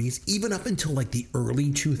and parties, even up until like the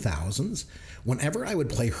early 2000s, whenever I would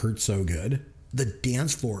play Hurt So Good, the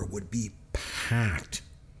dance floor would be packed.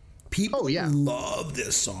 People love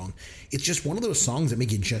this song. It's just one of those songs that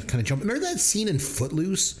make you just kind of jump. Remember that scene in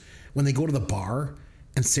Footloose when they go to the bar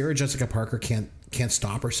and Sarah Jessica Parker can't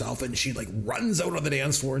stop herself and she like runs out on the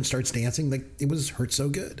dance floor and starts dancing? Like, it was Hurt So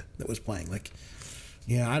Good that was playing. Like,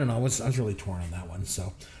 yeah, I don't know. I was really torn on that one. So,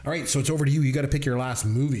 all right, so it's over to you. You got to pick your last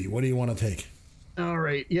movie. What do you want to take? All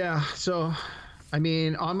right, yeah. So, I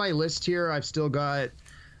mean, on my list here, I've still got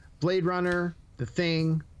Blade Runner, The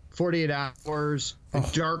Thing, 48 Hours, The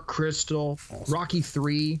Dark Crystal, awesome. Rocky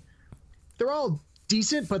 3. They're all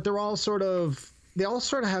decent, but they all sort of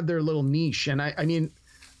have their little niche. And I mean,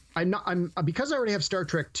 I'm because I already have Star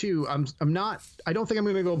Trek 2. I don't think I'm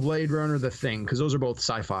going to go Blade Runner, The Thing, because those are both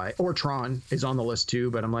sci-fi. Or Tron is on the list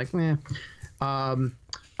too, but I'm like,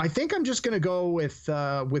 I think I'm just going to go with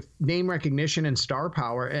name recognition and star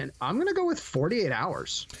power, and I'm going to go with 48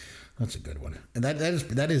 Hours. That's a good one. And that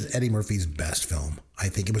is Eddie Murphy's best film. I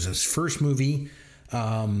think it was his first movie.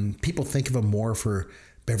 People think of him more for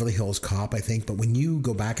Beverly Hills Cop, I think, but when you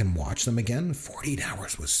go back and watch them again, 48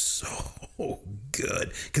 Hours was so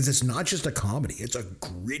good because it's not just a comedy. It's a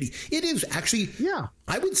gritty. It is actually,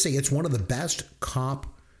 I would say it's one of the best cop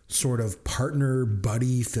sort of partner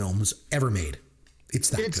buddy films ever made. It's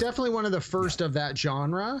definitely one of the first of that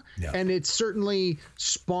genre, and it's certainly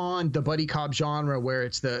spawned the buddy cop genre, where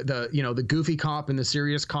it's the goofy cop and the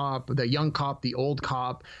serious cop, the young cop, the old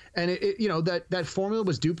cop, and that formula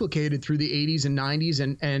was duplicated through the 80s and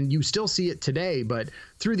 90s, and you still see it today. But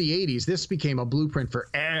through the 80s, this became a blueprint for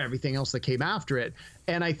everything else that came after it.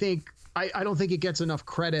 And I think I don't think it gets enough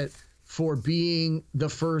credit for being the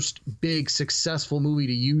first big successful movie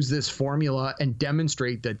to use this formula and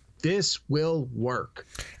demonstrate that this will work.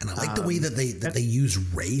 And I like the way that they use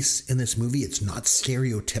race in this movie. It's not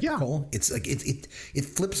stereotypical. It's like it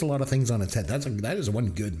flips a lot of things on its head. That is one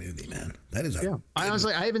good movie, man. That is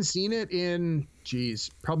I haven't seen it in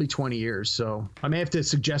probably 20 years. So I may have to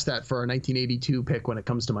suggest that for our 1982 pick when it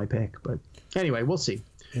comes to my pick. But anyway, we'll see.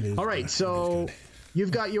 All right, so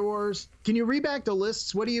you've got yours. Can you read back the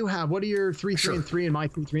lists? What do you have? What are your 3, 3, and 3 and my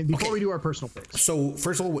 3, 3? Before we do our personal picks. So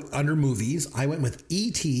first of all, under movies, I went with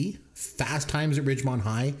E.T., Fast Times at Ridgemont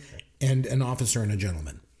High, and An Officer and a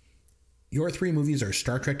Gentleman. Your 3 movies are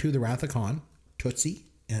Star Trek II, The Wrath of Khan, Tootsie,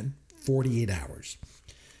 and 48 Hours.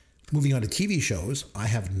 Moving on to TV shows, I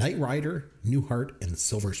have Knight Rider, Newhart, and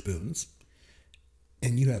Silver Spoons.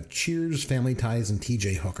 And you have Cheers, Family Ties, and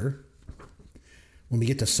T.J. Hooker. When we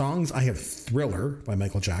get to songs, I have Thriller by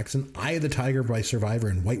Michael Jackson, Eye of the Tiger by Survivor,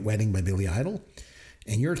 and White Wedding by Billy Idol.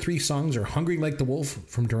 And your 3 songs are Hungry Like the Wolf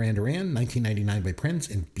from Duran Duran, 1999 by Prince,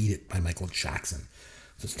 and Beat It by Michael Jackson.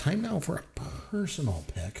 So it's time now for a personal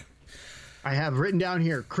pick. I have written down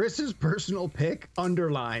here, Chris's personal pick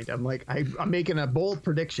underlined. I'm making a bold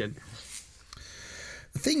prediction.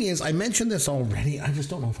 The thing is, I mentioned this already. I just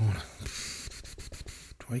don't know if I want to.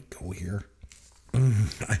 Do I go here?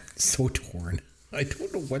 I'm so torn. I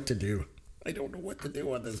don't know what to do. I don't know what to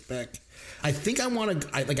do on this pick. I think I'm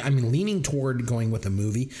leaning toward going with a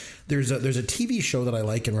movie. There's a TV show that I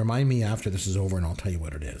like, and remind me after this is over and I'll tell you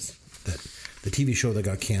what it is. That the TV show that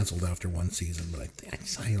got canceled after one season, but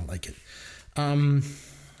I don't like it. I'm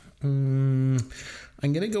going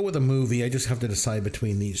to go with a movie. I just have to decide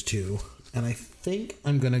between these two. And I think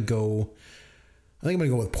I'm going to go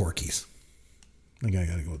with Porky's. I think I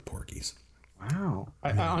got to go with Porky's. Wow.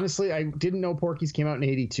 Honestly, I didn't know Porky's came out in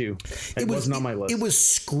 82. It wasn't on my list. It was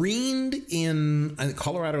screened in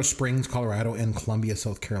Colorado Springs, Colorado, and Columbia,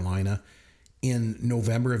 South Carolina in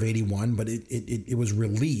November of 81, but it was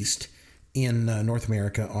released in North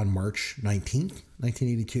America on March 19th,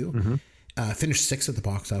 1982. Mm-hmm. Finished 6th at the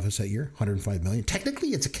box office that year, $105 million. Technically,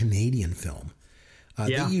 it's a Canadian film.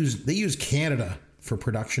 They use Canada for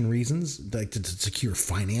production reasons, like to secure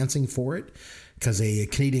financing for it, because a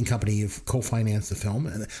Canadian company co-financed the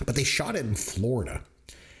film, but they shot it in Florida.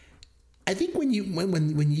 I think when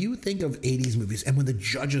you think of 80s movies and when the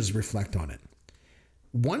judges reflect on it,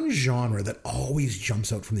 one genre that always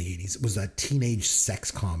jumps out from the 80s was that teenage sex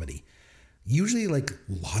comedy. Usually like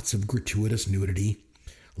lots of gratuitous nudity,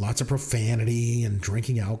 lots of profanity and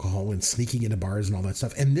drinking alcohol and sneaking into bars and all that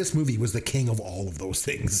stuff. And this movie was the king of all of those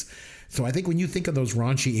things. So I think when you think of those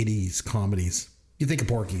raunchy 80s comedies, you think of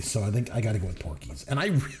Porky's. So I think I got to go with Porky's. And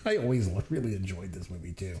I always really enjoyed this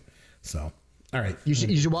movie too. So, all right. You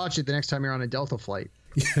should watch it the next time you're on a Delta flight.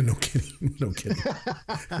 Yeah, no kidding. No kidding.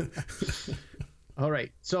 All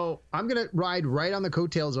right. So I'm going to ride right on the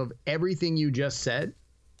coattails of everything you just said,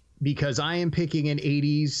 because I am picking an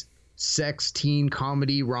 80s sex teen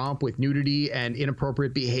comedy romp with nudity and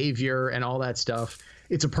inappropriate behavior and all that stuff.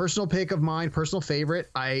 It's a personal pick of mine, personal favorite.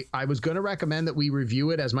 I was going to recommend that we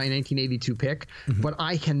review it as my 1982 pick, but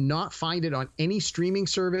I cannot find it on any streaming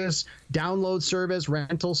service, download service,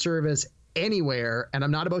 rental service, anywhere. And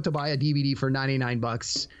I'm not about to buy a DVD for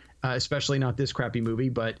 $99. Especially not this crappy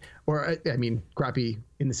movie, crappy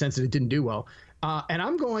in the sense that it didn't do well. And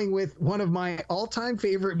I'm going with one of my all-time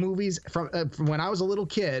favorite movies from when I was a little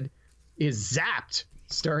kid, is Zapped,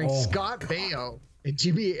 starring Scott Baio.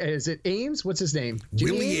 Jimmy, is it Ames? What's his name?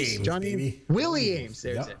 Jimmy Willie Ames, Johnny baby. Willie Ames.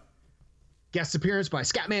 There's it. Guest appearance by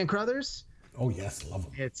Scatman Crothers. Oh yes, love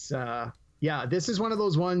him. It's this is one of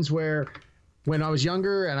those ones where when I was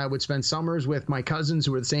younger and I would spend summers with my cousins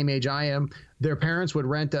who were the same age I am, their parents would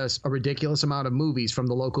rent us a ridiculous amount of movies from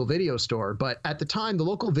the local video store. But at the time, the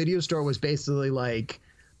local video store was basically like,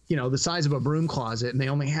 the size of a broom closet, and they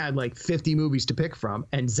only had like 50 movies to pick from.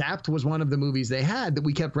 And Zapped was one of the movies they had that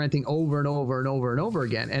we kept renting over and over and over and over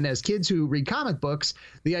again. And as kids who read comic books,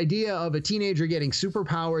 the idea of a teenager getting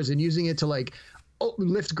superpowers and using it to like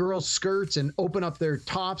lift girls' skirts and open up their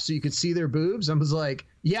tops so you could see their boobs, I was like,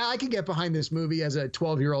 yeah, I could get behind this movie as a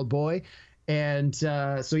 12-year-old boy. And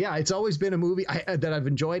it's always been a movie that I've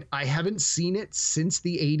enjoyed. I haven't seen it since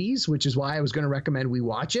the 80s, which is why I was going to recommend we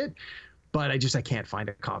watch it. But I can't find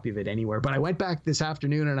a copy of it anywhere. But I went back this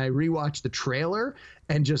afternoon and I rewatched the trailer,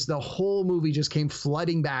 and just the whole movie just came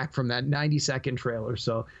flooding back from that 90-second trailer.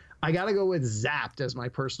 So I got to go with Zapped as my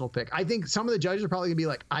personal pick. I think some of the judges are probably going to be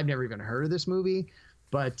like, I've never even heard of this movie.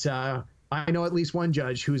 But I know at least one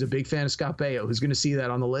judge who's a big fan of Scott Baio who's going to see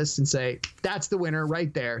that on the list and say, that's the winner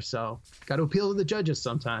right there. So got to appeal to the judges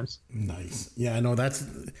sometimes. Nice. Yeah, I know that's...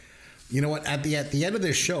 You know what? At the end of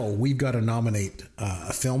this show, we've got to nominate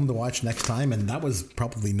a film to watch next time, and that was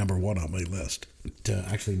probably number one on my list to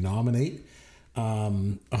actually nominate.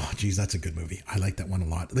 That's a good movie. I like that one a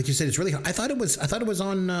lot. Like you said, it's really. I thought it was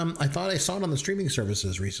on. I thought I saw it on the streaming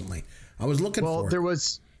services recently. I was looking for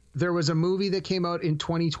it. There was a movie that came out in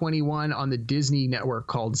 2021 on the Disney network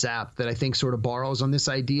called Zapped that I think sort of borrows on this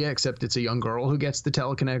idea, except it's a young girl who gets the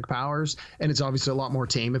telekinetic powers, and it's obviously a lot more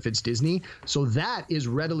tame if it's Disney. So that is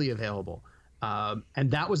readily available.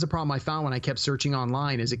 And that was the problem I found when I kept searching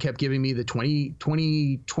online, is it kept giving me the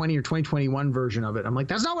 2020 or 2021 version of it. I'm like,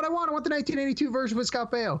 that's not what I want. I want the 1982 version with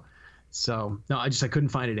Scott Baio. So no, I couldn't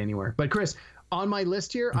find it anywhere. But Chris, on my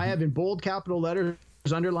list here, I have in bold capital letters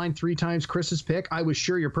underlined 3 times Chris's pick. I was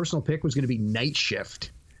sure your personal pick was going to be Night Shift.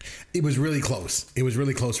 It was really close. It was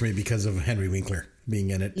really close for me because of Henry Winkler being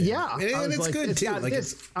in it. Yeah. And it's like, good too.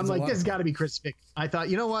 This has got to be Chris's pick. I thought,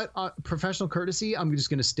 you know what? Professional courtesy, I'm just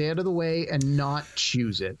going to stay out of the way and not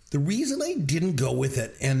choose it. The reason I didn't go with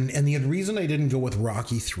it, and the reason I didn't go with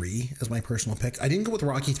Rocky 3 as my personal pick, I didn't go with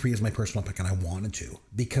Rocky 3 as my personal pick, and I wanted to,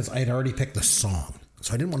 because I had already picked the song.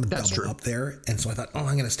 So I didn't want to double up there. And so I thought, I'm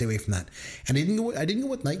going to stay away from that. And I didn't go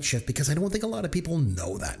with Night Shift because I don't think a lot of people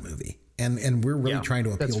know that movie. And we're really trying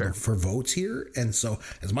to appeal for votes here. And so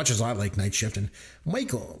as much as I like Night Shift, and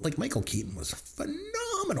Michael Keaton was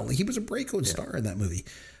phenomenal. He was a breakout star in that movie.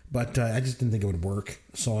 But I just didn't think it would work.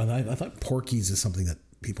 So I thought Porky's is something that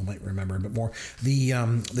people might remember a bit more. The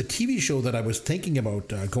TV show that I was thinking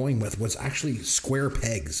about going with was actually Square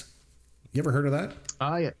Pegs. You ever heard of that?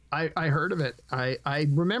 I heard of it. I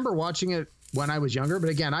remember watching it when I was younger, but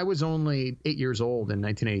again, I was only 8 years old in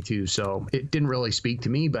 1982, so it didn't really speak to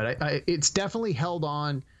me. But it's definitely held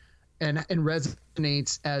on and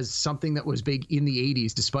resonates as something that was big in the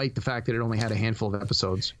 80s, despite the fact that it only had a handful of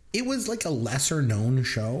episodes. It was like a lesser known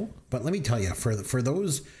show, but let me tell you, for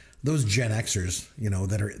those Gen Xers,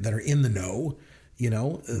 that are in the know,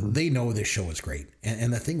 they know this show is great.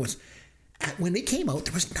 And the thing was, when it came out,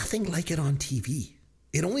 there was nothing like it on TV.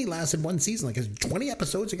 It only lasted one season, like 20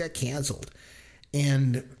 episodes. It got canceled,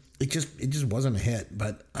 and it just wasn't a hit.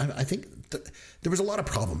 But I think there was a lot of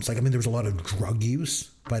problems. There was a lot of drug use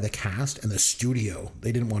by the cast and the studio.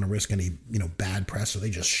 They didn't want to risk any bad press, so they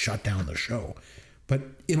just shut down the show. But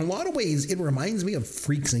in a lot of ways, it reminds me of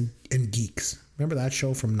Freaks and Geeks. Remember that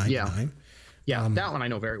show from 99? Yeah, that one I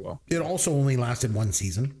know very well. It also only lasted one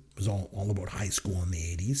season. It was all about high school in the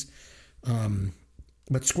 80s.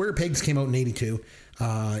 But Square Pegs came out in 82.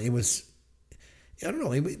 It was, I don't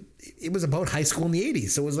know, it was about high school in the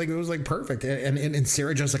 80s. So it was like perfect. And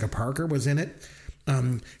Sarah Jessica Parker was in it.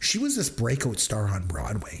 She was this breakout star on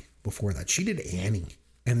Broadway before that. She did Annie.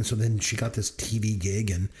 And so then she got this TV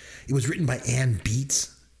gig, and it was written by Ann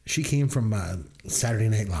Beats. She came from Saturday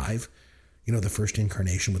Night Live, you know, the first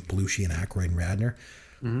incarnation with Belushi and Aykroyd and Radner.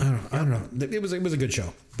 I don't know. It was a good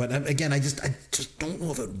show, but again, I just don't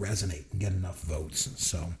know if it would resonate and get enough votes.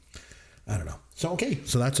 So I don't know. So okay,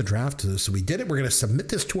 so that's a draft. So we did it. We're going to submit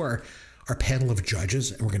this to our panel of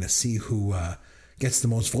judges, and we're going to see who gets the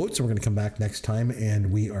most votes. And we're going to come back next time,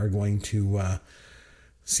 and we are going to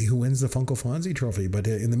see who wins the Funko Fonzie trophy. But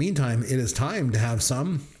in the meantime, it is time to have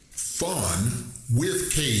some fun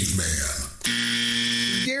with Caveman.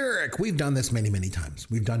 Derek, we've done this many, many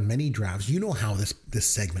times. We've done many drafts. You know how this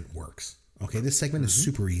segment works. Okay, this segment is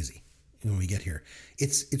super easy when we get here.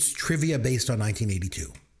 It's trivia based on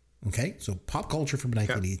 1982. Okay, so pop culture from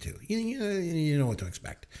 1982. You know what to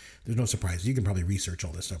expect. There's no surprises. You can probably research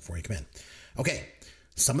all this stuff before you come in. Okay,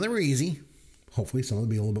 some of them are easy. Hopefully some of them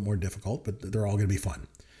will be a little bit more difficult, but they're all going to be fun.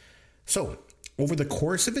 So, over the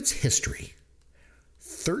course of its history,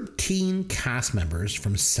 13 cast members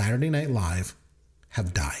from Saturday Night Live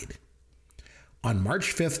have died. On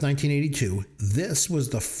March 5th, 1982, this was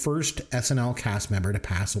the first SNL cast member to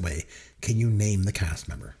pass away. Can you name the cast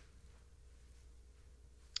member?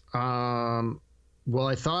 Well,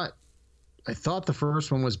 I thought the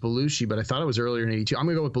first one was Belushi, but I thought it was earlier in 82. I'm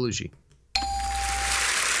going to go with Belushi.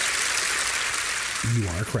 You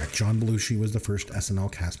are correct. John Belushi was the first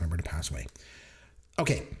SNL cast member to pass away.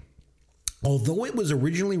 Okay. Although it was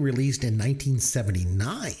originally released in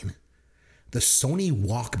 1979, the Sony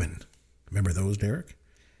Walkman, remember those, Derek?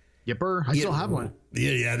 Yipper. I still have one.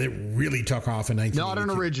 Yeah, they really took off in 1982. Not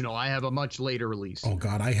an original. I have a much later release. Oh,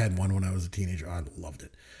 God, I had one when I was a teenager. I loved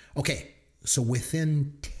it. Okay, so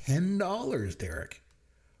within $10, Derek,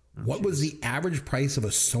 what was the average price of a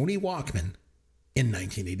Sony Walkman in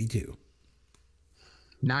 1982?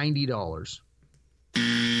 $90.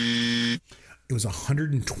 It was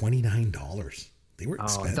 $129. They were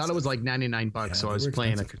expensive. I thought it was like $99, so I was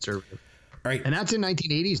playing a conservative. All right. And that's in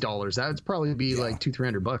 1980s dollars. That would probably be like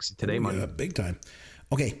 $200-$300 today money. Big time.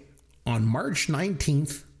 Okay. On March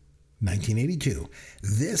 19th, 1982,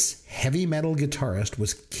 this heavy metal guitarist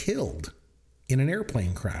was killed in an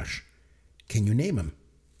airplane crash. Can you name him?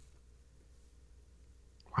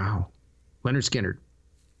 Wow. Leonard Skinner.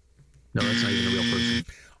 No, that's not even a real person.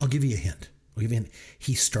 I'll give you a hint.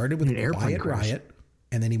 He started with Quiet Riot,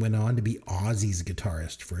 and then he went on to be Ozzy's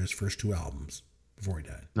guitarist for his first two albums before he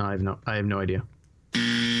died. No, I have no idea.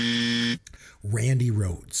 Randy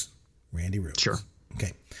Rhoads. Sure.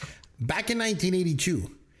 Okay. Back in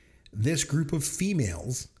 1982, this group of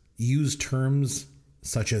females used terms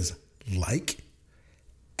such as like,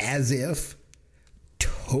 as if,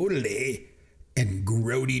 totally, and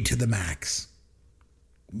grody to the max.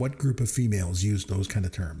 What group of females used those kind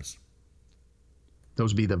of terms?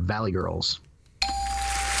 Those would be the Valley Girls.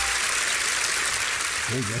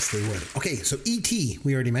 Oh, yes, they would. Okay, so E.T.,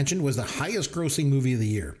 we already mentioned, was the highest grossing movie of the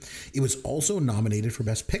year. It was also nominated for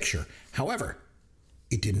Best Picture. However,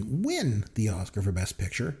 it didn't win the Oscar for Best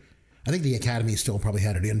Picture. I think the Academy still probably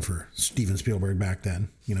had it in for Steven Spielberg back then.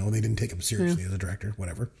 You know, they didn't take him seriously as a director,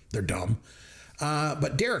 whatever. They're dumb.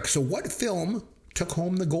 But Derek, so what film took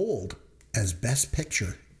home the gold as Best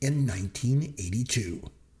Picture in 1982?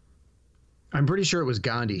 I'm pretty sure it was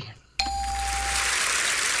Gandhi.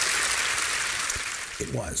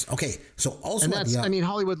 It was. Okay, so also... And that's,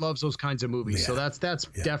 Hollywood loves those kinds of movies, so that's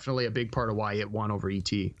definitely a big part of why it won over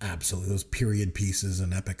E.T. Absolutely, those period pieces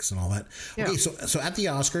and epics and all that. Yeah. Okay, so at the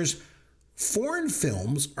Oscars, foreign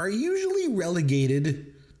films are usually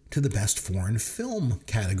relegated to the Best Foreign Film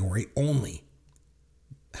category only.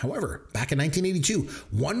 However, back in 1982,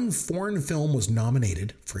 one foreign film was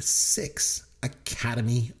nominated for 6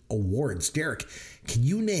 Academy Awards. Derek, can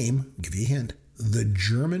you name, I'll give you a hint, the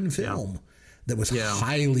German film that was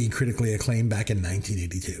highly critically acclaimed back in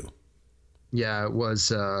 1982? Yeah, it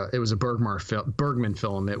was a Bergman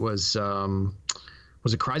film. It was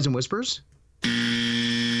it Cries and Whispers?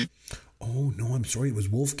 Oh, no, I'm sorry. It was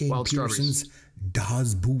Wolfgang Petersen's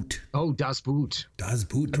Das Boot. Oh, Das Boot. Das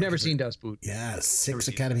Boot. I've never seen Das Boot. Yeah, 6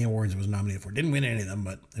 Academy Awards it was nominated for. Didn't win any of them,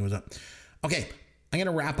 but it was up. Okay, I'm going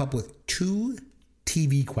to wrap up with 2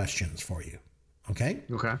 TV questions for you. Okay?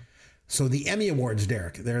 Okay. So the Emmy Awards,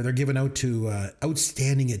 Derek, they're given out to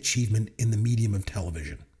outstanding achievement in the medium of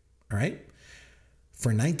television. All right. For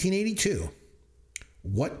 1982,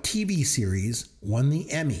 what TV series won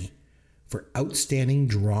the Emmy for outstanding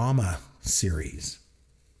drama series?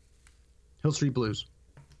 Hill Street Blues.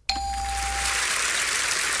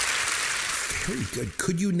 Very good.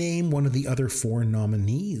 Could you name one of the other 4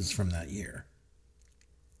 nominees from that year?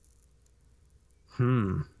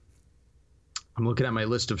 I'm looking at my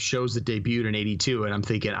list of shows that debuted in 82, and I'm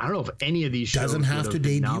thinking, I don't know if any of these shows doesn't have to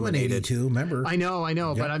debut in 82. Remember? I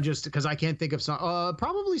know, but I'm just because I can't think of some.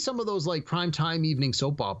 Probably some of those like primetime evening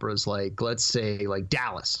soap operas, like let's say like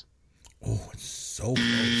Dallas. Oh, it's so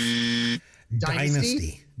close.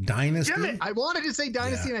 Dynasty. Damn it! I wanted to say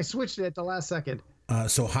Dynasty, and I switched it at the last second.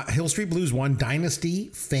 So Hill Street Blues won. Dynasty,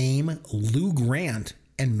 Fame, Lou Grant,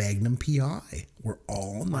 and Magnum P.I. were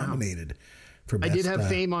all nominated. For best, I did have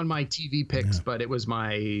Fame on my TV picks, but it was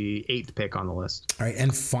my 8th pick on the list. All right,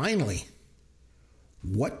 and finally,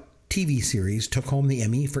 what TV series took home the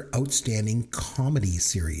Emmy for Outstanding Comedy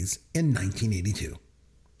Series in 1982?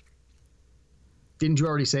 Didn't you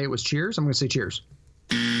already say it was Cheers? I'm going to say Cheers.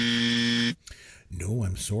 No,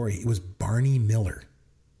 I'm sorry. It was Barney Miller.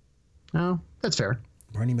 Oh, that's fair.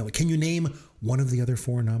 Barney Miller. Can you name one of the other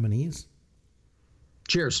 4 nominees?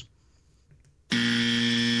 Cheers.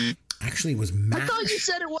 Actually, it was MASH. I thought you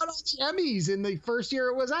said it won all the Emmys in the first year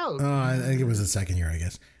it was out. I think it was the second year, I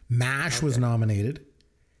guess. MASH was nominated.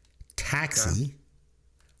 Taxi,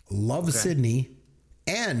 Love Sydney,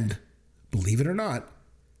 and, believe it or not,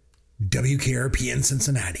 WKRP in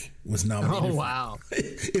Cincinnati was nominated. Oh, wow.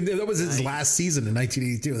 And that was his last season in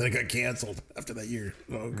 1982. Then it got canceled after that year.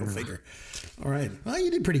 Oh, go figure. All right. Well,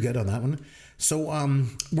 you did pretty good on that one. So,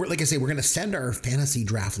 we're like I say, we're going to send our fantasy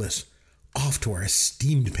draft list off to our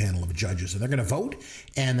esteemed panel of judges, and they're going to vote.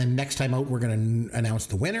 And then next time out, we're going to announce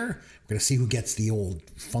the winner. We're going to see who gets the old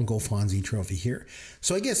Funko Fonzie trophy here.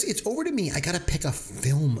 So I guess it's over to me. I got to pick a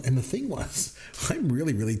film. And the thing was, I'm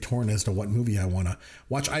really, really torn as to what movie I want to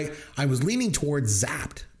watch. I was leaning towards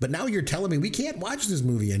Zapped, but now you're telling me we can't watch this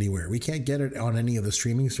movie anywhere. We can't get it on any of the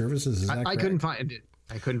streaming services. Is that correct? I couldn't find it.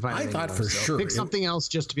 I thought for sure. Pick something else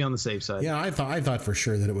just to be on the safe side. Yeah, I thought for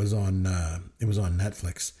sure that it was on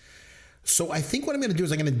Netflix. So I think what I'm going to do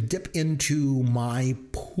is I'm going to dip into my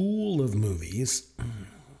pool of movies.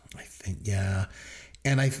 I think, yeah.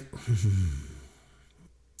 And I think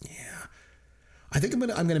I'm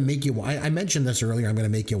going to make you, I mentioned this earlier, I'm going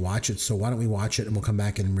to make you watch it. So why don't we watch it and we'll come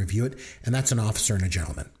back and review it. And that's An Officer and a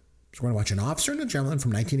Gentleman. So we're going to watch An Officer and a Gentleman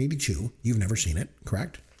from 1982. You've never seen it,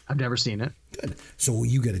 correct? I've never seen it. Good. So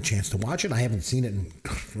you get a chance to watch it. I haven't seen it in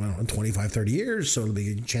 25, 30 years, so it'll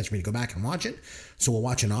be a chance for me to go back and watch it. So we'll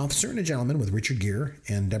watch An Officer and a Gentleman with Richard Gere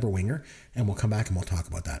and Deborah Winger, and we'll come back and we'll talk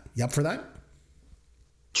about that. You up for that?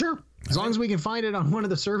 Sure. As long as we can find it on one of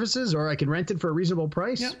the services, or I can rent it for a reasonable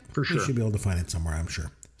price, for sure. We should be able to find it somewhere, I'm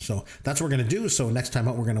sure. So that's what we're going to do. So next time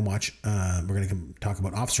out, we're going to watch, we're going to talk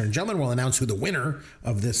about Officer and Gentleman. We'll announce who the winner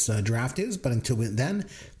of this draft is. But until then,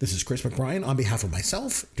 this is Chris McBrien on behalf of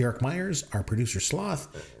myself, Derek Myers, our producer Sloth,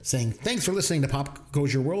 saying thanks for listening to Pop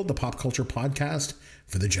Goes Your World, the pop culture podcast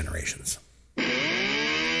for the generations.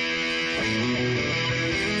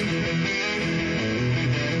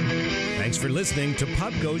 Thanks for listening to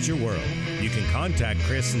Pop Goes Your World. You can contact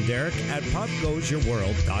Chris and Derek at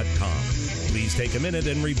popgoesyourworld.com. Please take a minute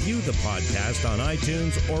and review the podcast on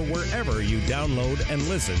iTunes or wherever you download and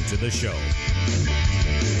listen to the show.